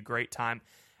going to be a great time.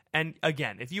 And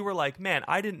again, if you were like, man,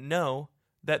 I didn't know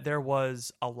that there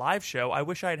was a live show, I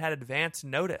wish I had advance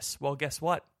notice. Well, guess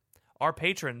what? Our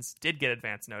patrons did get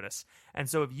advance notice. And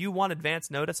so if you want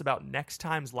advance notice about next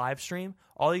time's live stream,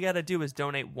 all you got to do is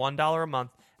donate $1 a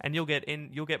month, and you'll get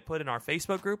put in our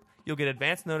Facebook group. You'll get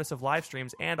advance notice of live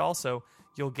streams, and also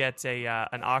you'll get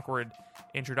an awkward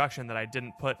introduction that I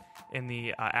didn't put in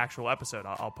the actual episode.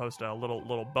 I'll post a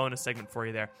little bonus segment for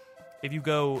you there. If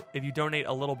you donate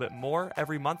a little bit more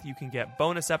every month, you can get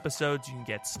bonus episodes, you can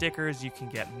get stickers, you can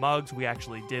get mugs. We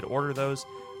actually did order those.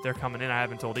 They're coming in. I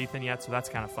haven't told Ethan yet, so that's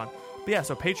kind of fun. But yeah,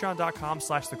 so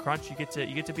patreon.com/thecrunch.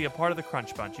 You get to be a part of the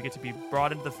Crunch Bunch. You get to be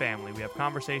brought into the family. We have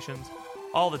conversations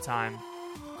all the time.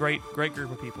 Great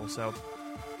group of people. So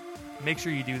make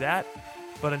sure you do that.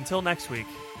 But until next week,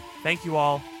 thank you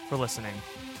all for listening.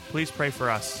 Please pray for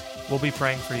us. We'll be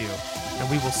praying for you, and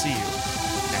we will see you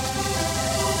next week.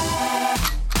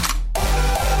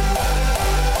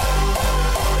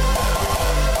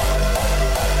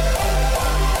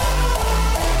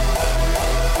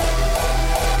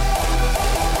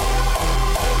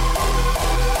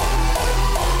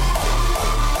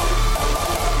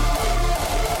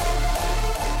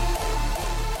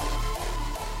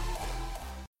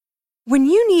 When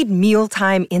you need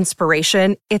mealtime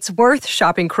inspiration, it's worth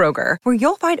shopping Kroger, where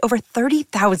you'll find over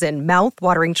 30,000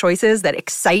 mouth-watering choices that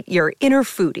excite your inner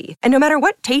foodie. And no matter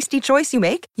what tasty choice you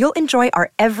make, you'll enjoy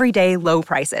our everyday low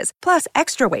prices, plus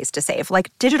extra ways to save,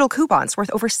 like digital coupons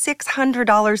worth over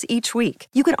 $600 each week.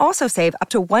 You can also save up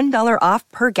to $1 off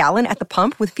per gallon at the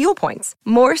pump with fuel points.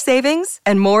 More savings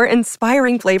and more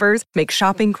inspiring flavors make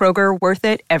shopping Kroger worth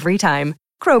it every time.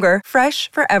 Kroger,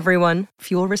 fresh for everyone.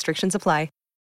 Fuel restrictions apply.